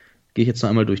gehe ich jetzt noch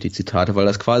einmal durch die Zitate, weil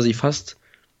das quasi fast,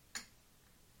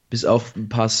 bis auf ein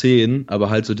paar Szenen,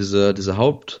 aber halt so diese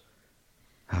Hauptszenen,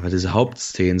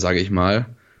 sage ich mal,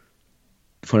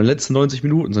 von den letzten 90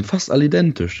 Minuten sind fast alle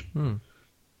identisch.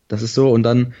 Das ist so, und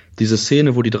dann diese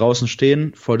Szene, wo die draußen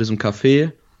stehen, vor diesem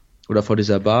Café oder vor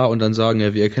dieser Bar und dann sagen,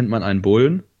 ja, wie erkennt man einen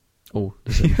Bullen? Oh.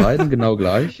 Das sind beiden genau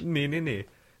gleich. Nee.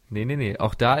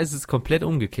 Auch da ist es komplett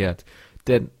umgekehrt.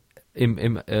 Denn im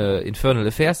Infernal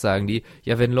Affairs sagen die,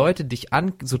 ja, wenn Leute dich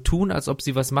so tun, als ob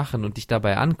sie was machen und dich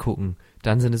dabei angucken,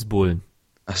 dann sind es Bullen.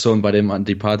 Ach so, und bei dem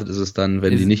Departed ist es dann,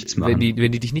 wenn die nichts machen.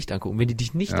 Wenn die dich nicht angucken. Wenn die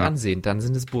dich nicht ansehen, dann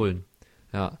sind es Bullen.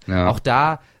 Ja. Ja. Auch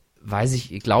da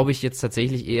glaube ich jetzt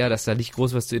tatsächlich eher, dass da nicht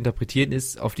groß was zu interpretieren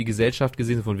ist, auf die Gesellschaft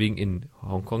gesehen, von wegen in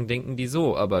Hongkong denken die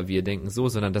so, aber wir denken so,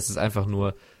 sondern dass es einfach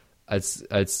nur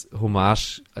als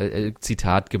Hommage,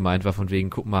 Zitat gemeint war, von wegen,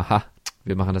 guck mal,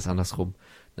 wir machen das andersrum.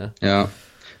 Ne? Ja.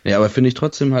 Ja, aber finde ich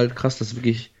trotzdem halt krass, dass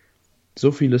wirklich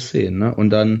so viele Szenen, ne? Und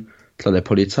dann, klar, der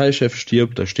Polizeichef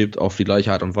stirbt, der stirbt auf die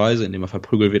gleiche Art und Weise, indem er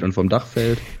verprügelt wird und vom Dach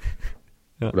fällt.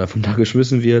 Ja. Oder vom Dach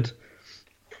geschmissen wird.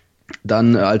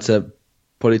 Dann, als der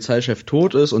Polizeichef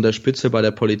tot ist und der Spitzel bei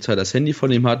der Polizei das Handy von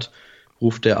ihm hat,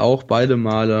 ruft er auch beide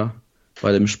Male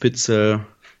bei dem Spitzel,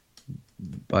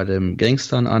 bei dem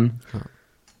Gangstern an. Ja.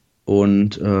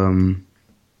 Und genau,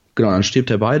 dann stirbt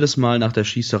er beides Mal nach der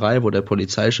Schießerei, wo der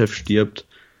Polizeichef stirbt.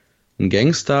 Ein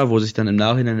Gangster, wo sich dann im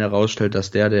Nachhinein herausstellt,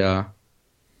 dass der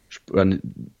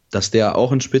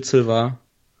auch ein Spitzel war.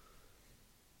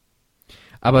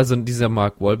 Aber so dieser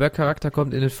Mark Wahlberg-Charakter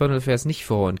kommt in Infernal Affairs nicht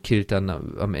vor und killt dann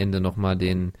am Ende nochmal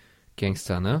den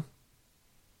Gangster, ne?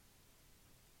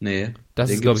 Nee, Das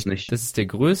den ist, glaube gibt's ich, nicht. das ist der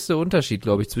größte Unterschied,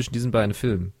 glaube ich, zwischen diesen beiden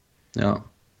Filmen. Ja,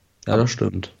 das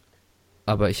stimmt.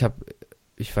 Aber ich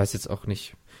weiß jetzt auch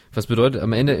nicht. Was bedeutet,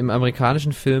 am Ende im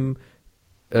amerikanischen Film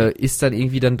ist dann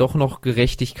irgendwie dann doch noch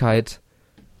Gerechtigkeit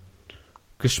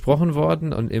gesprochen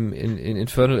worden und in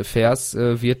Infernal Affairs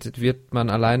wird man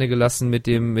alleine gelassen mit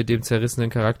dem zerrissenen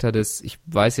Charakter des, ich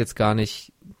weiß jetzt gar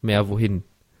nicht mehr wohin.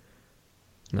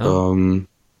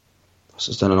 Was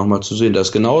ist da nochmal zu sehen? Das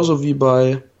ist genauso wie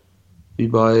bei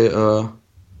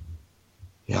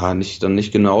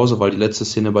nicht genauso, weil die letzte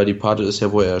Szene bei Departed ist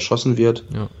ja, wo er erschossen wird.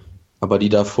 Ja. Aber die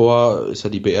davor ist ja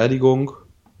die Beerdigung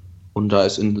und da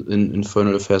ist in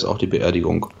Infernal Affairs auch die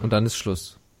Beerdigung. Und dann ist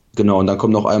Schluss. Genau, und dann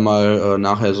kommt noch einmal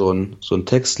nachher so ein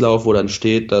Textlauf, wo dann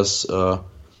steht, dass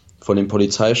von dem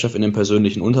Polizeichef in den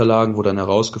persönlichen Unterlagen wurde dann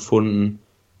herausgefunden,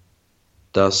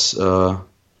 dass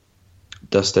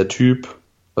der Typ,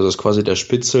 also ist quasi der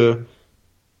Spitzel,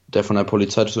 der von der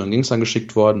Polizei zu den Gangstern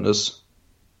geschickt worden ist,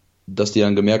 dass die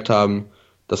dann gemerkt haben,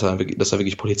 dass er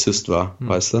wirklich Polizist war,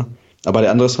 weißt du? Aber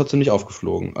der andere ist trotzdem nicht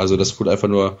aufgeflogen. Also das wurde einfach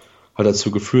nur halt dazu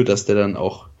geführt, dass der dann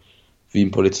auch wie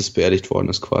ein Polizist beerdigt worden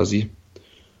ist quasi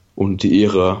und die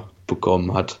Ehre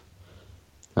bekommen hat.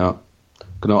 Ja,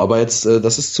 genau. Aber jetzt,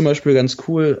 das ist zum Beispiel ganz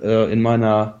cool, in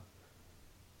meiner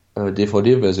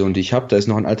DVD-Version, die ich habe, da ist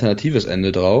noch ein alternatives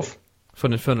Ende drauf.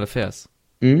 Von Infernal Affairs?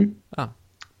 Mhm. Ah.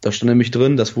 Da stand nämlich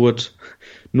drin, das wurde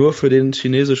nur für den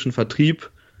chinesischen Vertrieb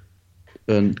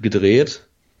gedreht,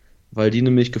 weil die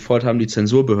nämlich gefordert haben, die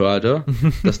Zensurbehörde,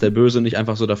 dass der Böse nicht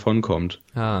einfach so davonkommt.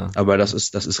 Ah. Aber das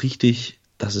ist richtig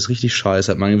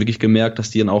scheiße. Hat man wirklich gemerkt, dass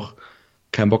die dann auch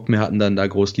keinen Bock mehr hatten, dann da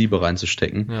groß Liebe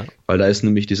reinzustecken. Ja. Weil da ist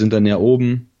nämlich, die sind dann ja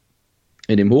oben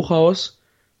in dem Hochhaus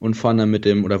und fahren dann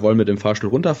wollen mit dem Fahrstuhl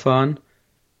runterfahren.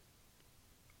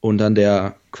 Und dann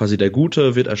der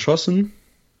Gute wird erschossen.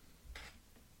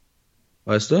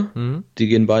 Weißt du? Mhm. Die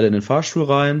gehen beide in den Fahrstuhl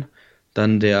rein.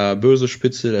 Dann der böse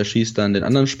Spitzel erschießt dann den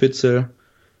anderen Spitzel.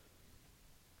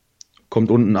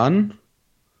 Kommt unten an.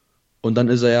 Und dann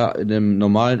ist er ja in dem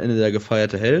normalen Ende der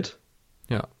gefeierte Held.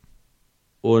 Ja.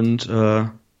 Und,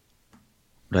 oder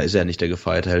ist er nicht der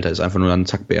gefeierte Held, er ist einfach nur dann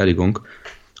zack, Beerdigung.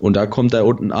 Und da kommt er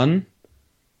unten an,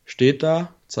 steht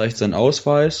da, zeigt seinen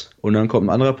Ausweis und dann kommt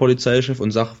ein anderer Polizeichef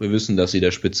und sagt, wir wissen, dass sie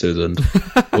der Spitzel sind.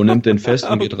 Und nimmt den fest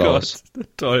und geht raus.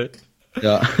 Toll.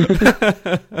 Ja.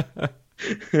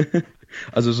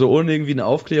 Also so ohne irgendwie eine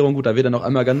Aufklärung, gut, da wird dann noch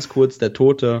einmal ganz kurz der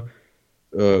tote,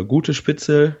 gute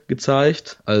Spitzel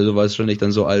gezeigt. Also wahrscheinlich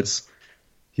dann so als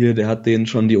hier, der hat denen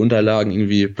schon die Unterlagen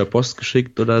irgendwie per Post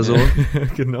geschickt oder so.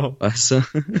 Genau. Weißt du?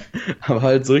 Aber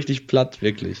halt so richtig platt,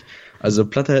 wirklich. Also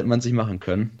platter hätte man sich machen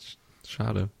können.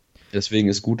 Schade. Deswegen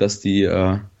ist gut, dass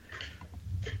wir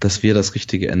das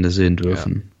richtige Ende sehen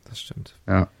dürfen. Ja, das stimmt.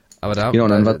 Ja. Aber da...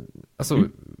 Genau, achso,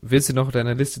 willst du noch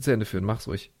deine Liste zu Ende führen? Mach's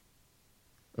ruhig.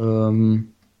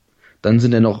 Dann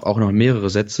sind ja auch noch mehrere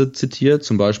Sätze zitiert.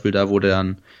 Zum Beispiel da, wo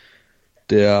dann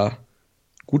der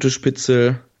gute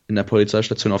Spitzel in der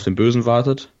Polizeistation auf den Bösen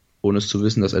wartet, ohne es zu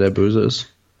wissen, dass er der Böse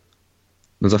ist.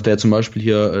 Dann sagt er zum Beispiel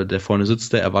hier, der vorne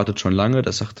sitzt, der erwartet schon lange,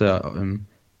 das sagt er im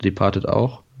Departed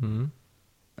auch. Mhm.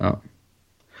 Ja.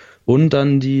 Und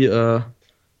dann die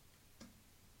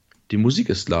Musik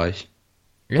ist gleich.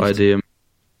 Echt? Bei dem,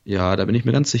 ja, da bin ich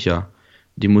mir ganz sicher.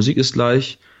 Die Musik ist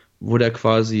gleich, wo der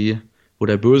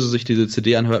Böse sich diese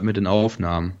CD anhört mit den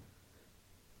Aufnahmen.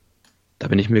 Da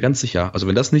bin ich mir ganz sicher. Also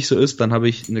wenn das nicht so ist, dann habe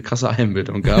ich eine krasse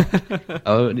Einbildung gehabt.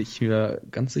 Aber bin ich mir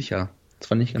ganz sicher. Das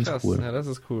fand ich ganz cool. Ja, das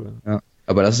ist cool. Ja.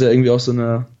 Aber das ist ja irgendwie auch so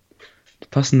eine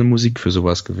passende Musik für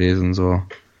sowas gewesen. So,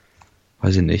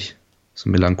 weiß ich nicht. So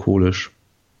melancholisch.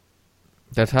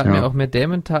 Da Matt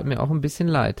Damon tat mir auch ein bisschen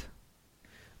leid.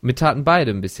 Mir taten beide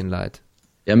ein bisschen leid.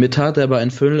 Ja, mir tat er bei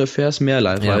Infernal Affairs mehr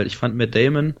leid, weil ich fand Matt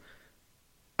Damon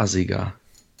assiger.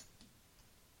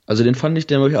 Also den habe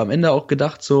ich am Ende auch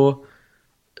gedacht,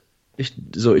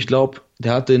 ich glaube,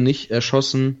 der hat den nicht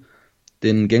erschossen,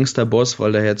 den Gangsterboss,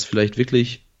 weil der jetzt vielleicht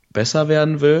wirklich besser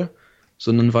werden will,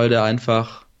 sondern weil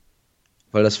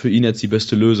das für ihn jetzt die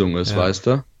beste Lösung ist, weißt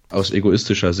du? Aus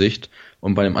egoistischer Sicht.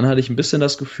 Und bei dem anderen hatte ich ein bisschen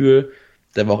das Gefühl,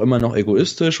 der war auch immer noch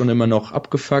egoistisch und immer noch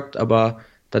abgefuckt, aber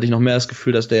da hatte ich noch mehr das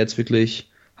Gefühl, dass der jetzt wirklich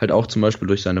halt auch zum Beispiel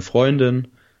durch seine Freundin,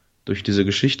 durch diese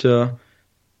Geschichte,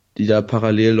 die da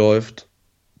parallel läuft,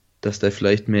 dass der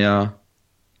vielleicht mehr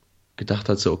gedacht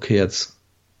hat, so okay, jetzt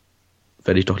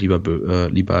werde ich doch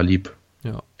lieber lieb.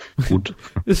 Ja. Gut.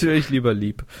 Das wäre ich lieber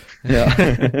lieb. Ja.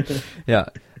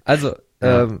 Ja, also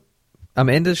am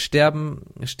Ende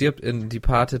stirbt in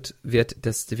Departed, wird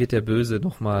der Böse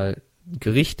nochmal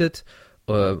gerichtet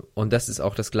und das ist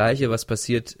auch das Gleiche, was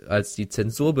passiert, als die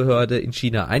Zensurbehörde in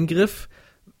China eingriff.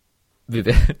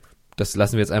 Das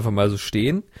lassen wir jetzt einfach mal so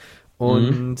stehen.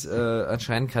 Und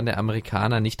anscheinend kann der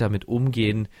Amerikaner nicht damit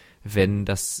umgehen, wenn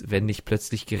nicht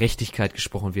plötzlich Gerechtigkeit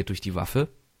gesprochen wird durch die Waffe.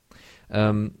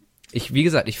 Wie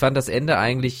gesagt, ich fand das Ende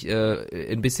eigentlich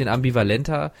ein bisschen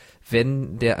ambivalenter,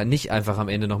 wenn der nicht einfach am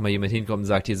Ende nochmal jemand hinkommt und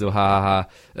sagt hier so, haha,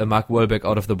 Mark Wahlberg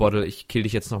out of the bottle, ich kill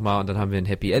dich jetzt nochmal und dann haben wir ein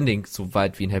Happy Ending, so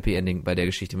weit wie ein Happy Ending bei der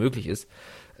Geschichte möglich ist.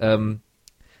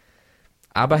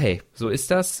 Aber hey, so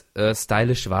ist das.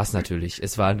 Stylisch war es natürlich.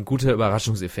 Es war ein guter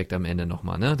Überraschungseffekt am Ende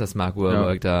nochmal, ne, dass Mark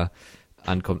Wahlberg da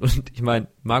ankommt. Und ich meine,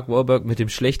 Mark Wahlberg mit dem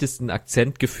schlechtesten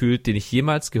Akzent gefühlt, den ich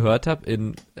jemals gehört habe,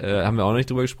 haben wir auch noch nicht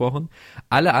drüber gesprochen.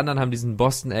 Alle anderen haben diesen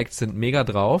Boston-Accent mega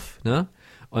drauf, ne?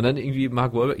 Und dann irgendwie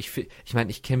Mark Wahlberg, ich meine,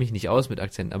 ich kenne mich nicht aus mit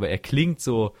Akzenten, aber er klingt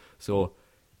so,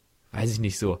 weiß ich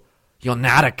nicht, so, you're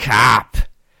not a cop,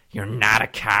 you're not a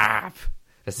cop.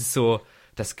 Das ist so,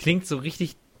 das klingt so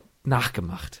richtig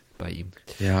nachgemacht bei ihm.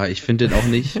 Ja, ich finde den auch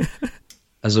nicht,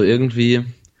 also irgendwie,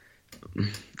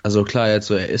 also klar, er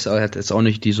hat jetzt auch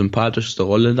nicht die sympathischste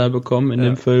Rolle da bekommen in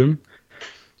dem Film.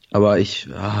 Aber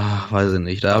weiß ich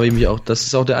nicht. Da habe ich mich auch, das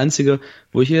ist auch der einzige,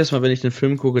 wo ich jedes Mal, wenn ich den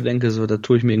Film gucke, denke, so, da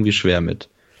tue ich mir irgendwie schwer mit.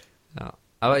 Ja,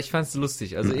 aber ich fand es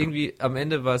lustig. Also irgendwie am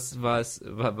Ende war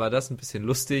das ein bisschen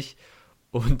lustig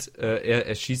und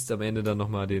er schießt am Ende dann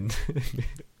nochmal den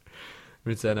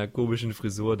mit seiner komischen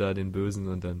Frisur da den Bösen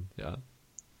und dann, ja.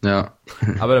 Ja.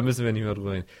 Aber da müssen wir nicht mehr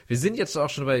drüber reden. Wir sind jetzt auch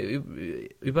schon bei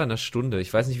über einer Stunde.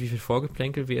 Ich weiß nicht, wie viel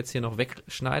Vorgeplänkel wir jetzt hier noch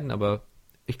wegschneiden, aber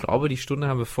ich glaube, die Stunde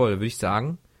haben wir voll, würde ich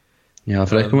sagen. Ja,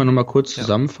 vielleicht können wir nochmal kurz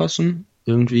zusammenfassen.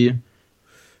 Irgendwie.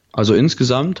 Also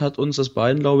insgesamt hat uns das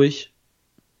beiden, glaube ich,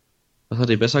 was hat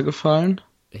dir besser gefallen?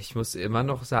 Ich muss immer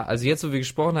noch sagen, also jetzt, wo wir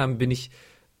gesprochen haben, bin ich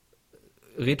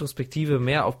Retrospektive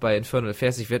mehr auch bei Infernal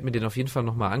Affairs. Ich werde mir den auf jeden Fall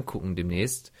nochmal angucken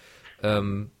demnächst.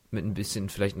 Mit ein bisschen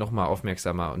vielleicht nochmal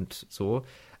aufmerksamer und so.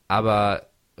 Aber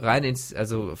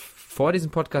also vor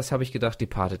diesem Podcast habe ich gedacht,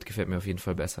 Departed gefällt mir auf jeden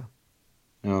Fall besser.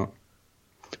 Ja.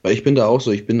 Weil ich bin da auch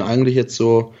so, ich bin eigentlich jetzt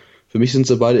so, für mich sind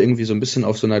sie beide irgendwie so ein bisschen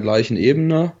auf so einer gleichen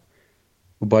Ebene,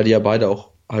 wobei die ja beide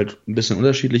auch halt ein bisschen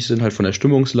unterschiedlich sind, halt von der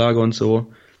Stimmungslage und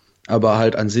so. Aber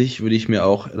halt an sich würde ich mir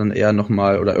auch dann eher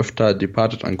nochmal oder öfter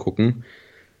Departed angucken.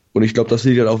 Und ich glaube, das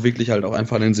liegt halt auch wirklich halt auch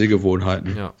einfach an den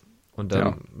Sehgewohnheiten. Ja. Und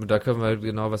dann, da können wir halt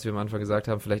genau, was wir am Anfang gesagt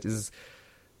haben, vielleicht ist es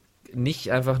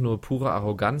nicht einfach nur pure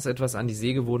Arroganz, etwas an die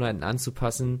Sehgewohnheiten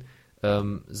anzupassen,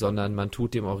 sondern man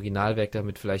tut dem Originalwerk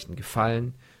damit vielleicht einen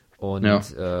Gefallen. Und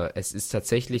es ist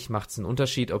tatsächlich, macht es einen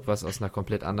Unterschied, ob was aus einer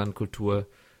komplett anderen Kultur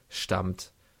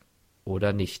stammt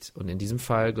oder nicht. Und in diesem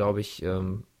Fall, glaube ich,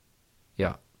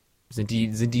 sind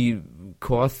die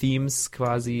Core-Themes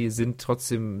quasi,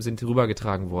 sind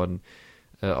rübergetragen worden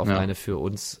auf eine für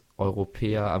uns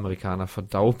Europäer, Amerikaner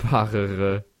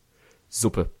verdaubarere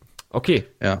Suppe. Okay.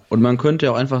 Ja, und man könnte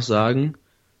ja auch einfach sagen,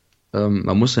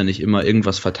 man muss ja nicht immer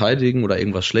irgendwas verteidigen oder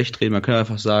irgendwas schlecht reden, man kann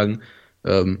einfach sagen,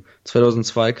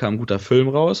 2002 kam ein guter Film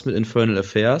raus mit Infernal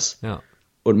Affairs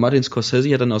und Martin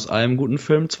Scorsese hat dann aus einem guten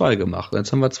Film 2 gemacht.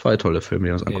 Jetzt haben wir 2 tolle Filme, die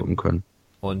wir uns angucken können.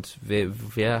 Und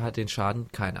wer hat den Schaden?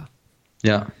 Keiner.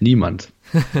 Ja, niemand.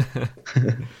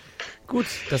 Gut,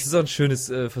 das ist auch ein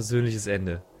schönes, versöhnliches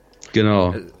Ende.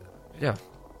 Genau. Ja,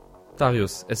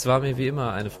 Darius, es war mir wie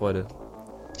immer eine Freude.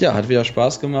 Ja, hat wieder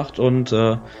Spaß gemacht und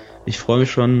ich freue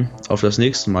mich schon auf das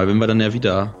nächste Mal, wenn wir dann ja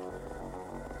wieder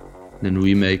einen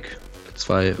Remake,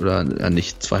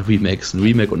 nicht zwei Remakes, ein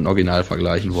Remake und ein Original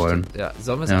vergleichen wollen. Ja,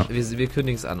 sollen wir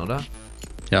kündigen es an, oder?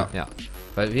 Ja. Ja,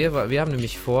 weil wir haben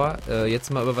nämlich vor,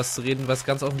 jetzt mal über was zu reden, was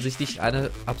ganz offensichtlich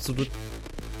eine absolut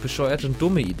bescheuerte und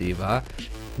dumme Idee war,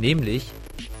 nämlich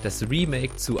das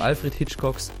Remake zu Alfred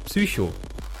Hitchcocks Psycho.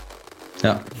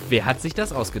 Ja. Wer hat sich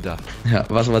das ausgedacht? Ja,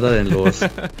 was war da denn los?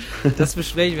 Das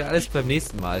besprechen wir alles beim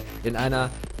nächsten Mal. In einer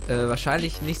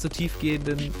wahrscheinlich nicht so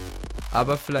tiefgehenden,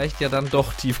 aber vielleicht ja dann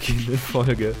doch tiefgehenden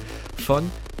Folge von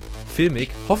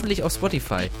Filmik. Hoffentlich auf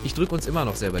Spotify. Ich drücke uns immer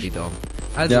noch selber die Daumen.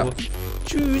 Also,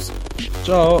 tschüss.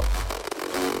 Ciao.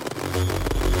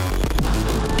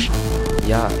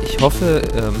 Ja, ich hoffe,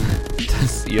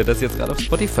 dass ihr das jetzt gerade auf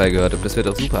Spotify gehört habt. Das wäre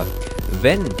doch super.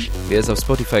 Wenn wir es auf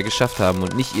Spotify geschafft haben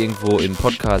und nicht irgendwo im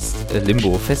Podcast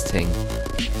Limbo festhängen,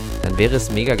 dann wäre es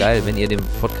mega geil, wenn ihr dem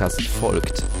Podcast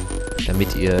folgt,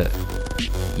 damit ihr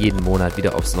jeden Monat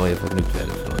wieder aufs Neue vergnügt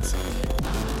werdet von uns.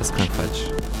 Das klang falsch.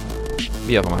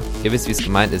 Wie auch immer. Ihr wisst, wie es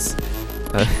gemeint ist.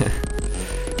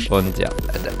 Und ja,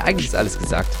 eigentlich ist alles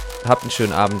gesagt. Habt einen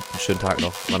schönen Abend, einen schönen Tag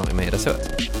noch, wann auch immer ihr das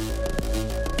hört.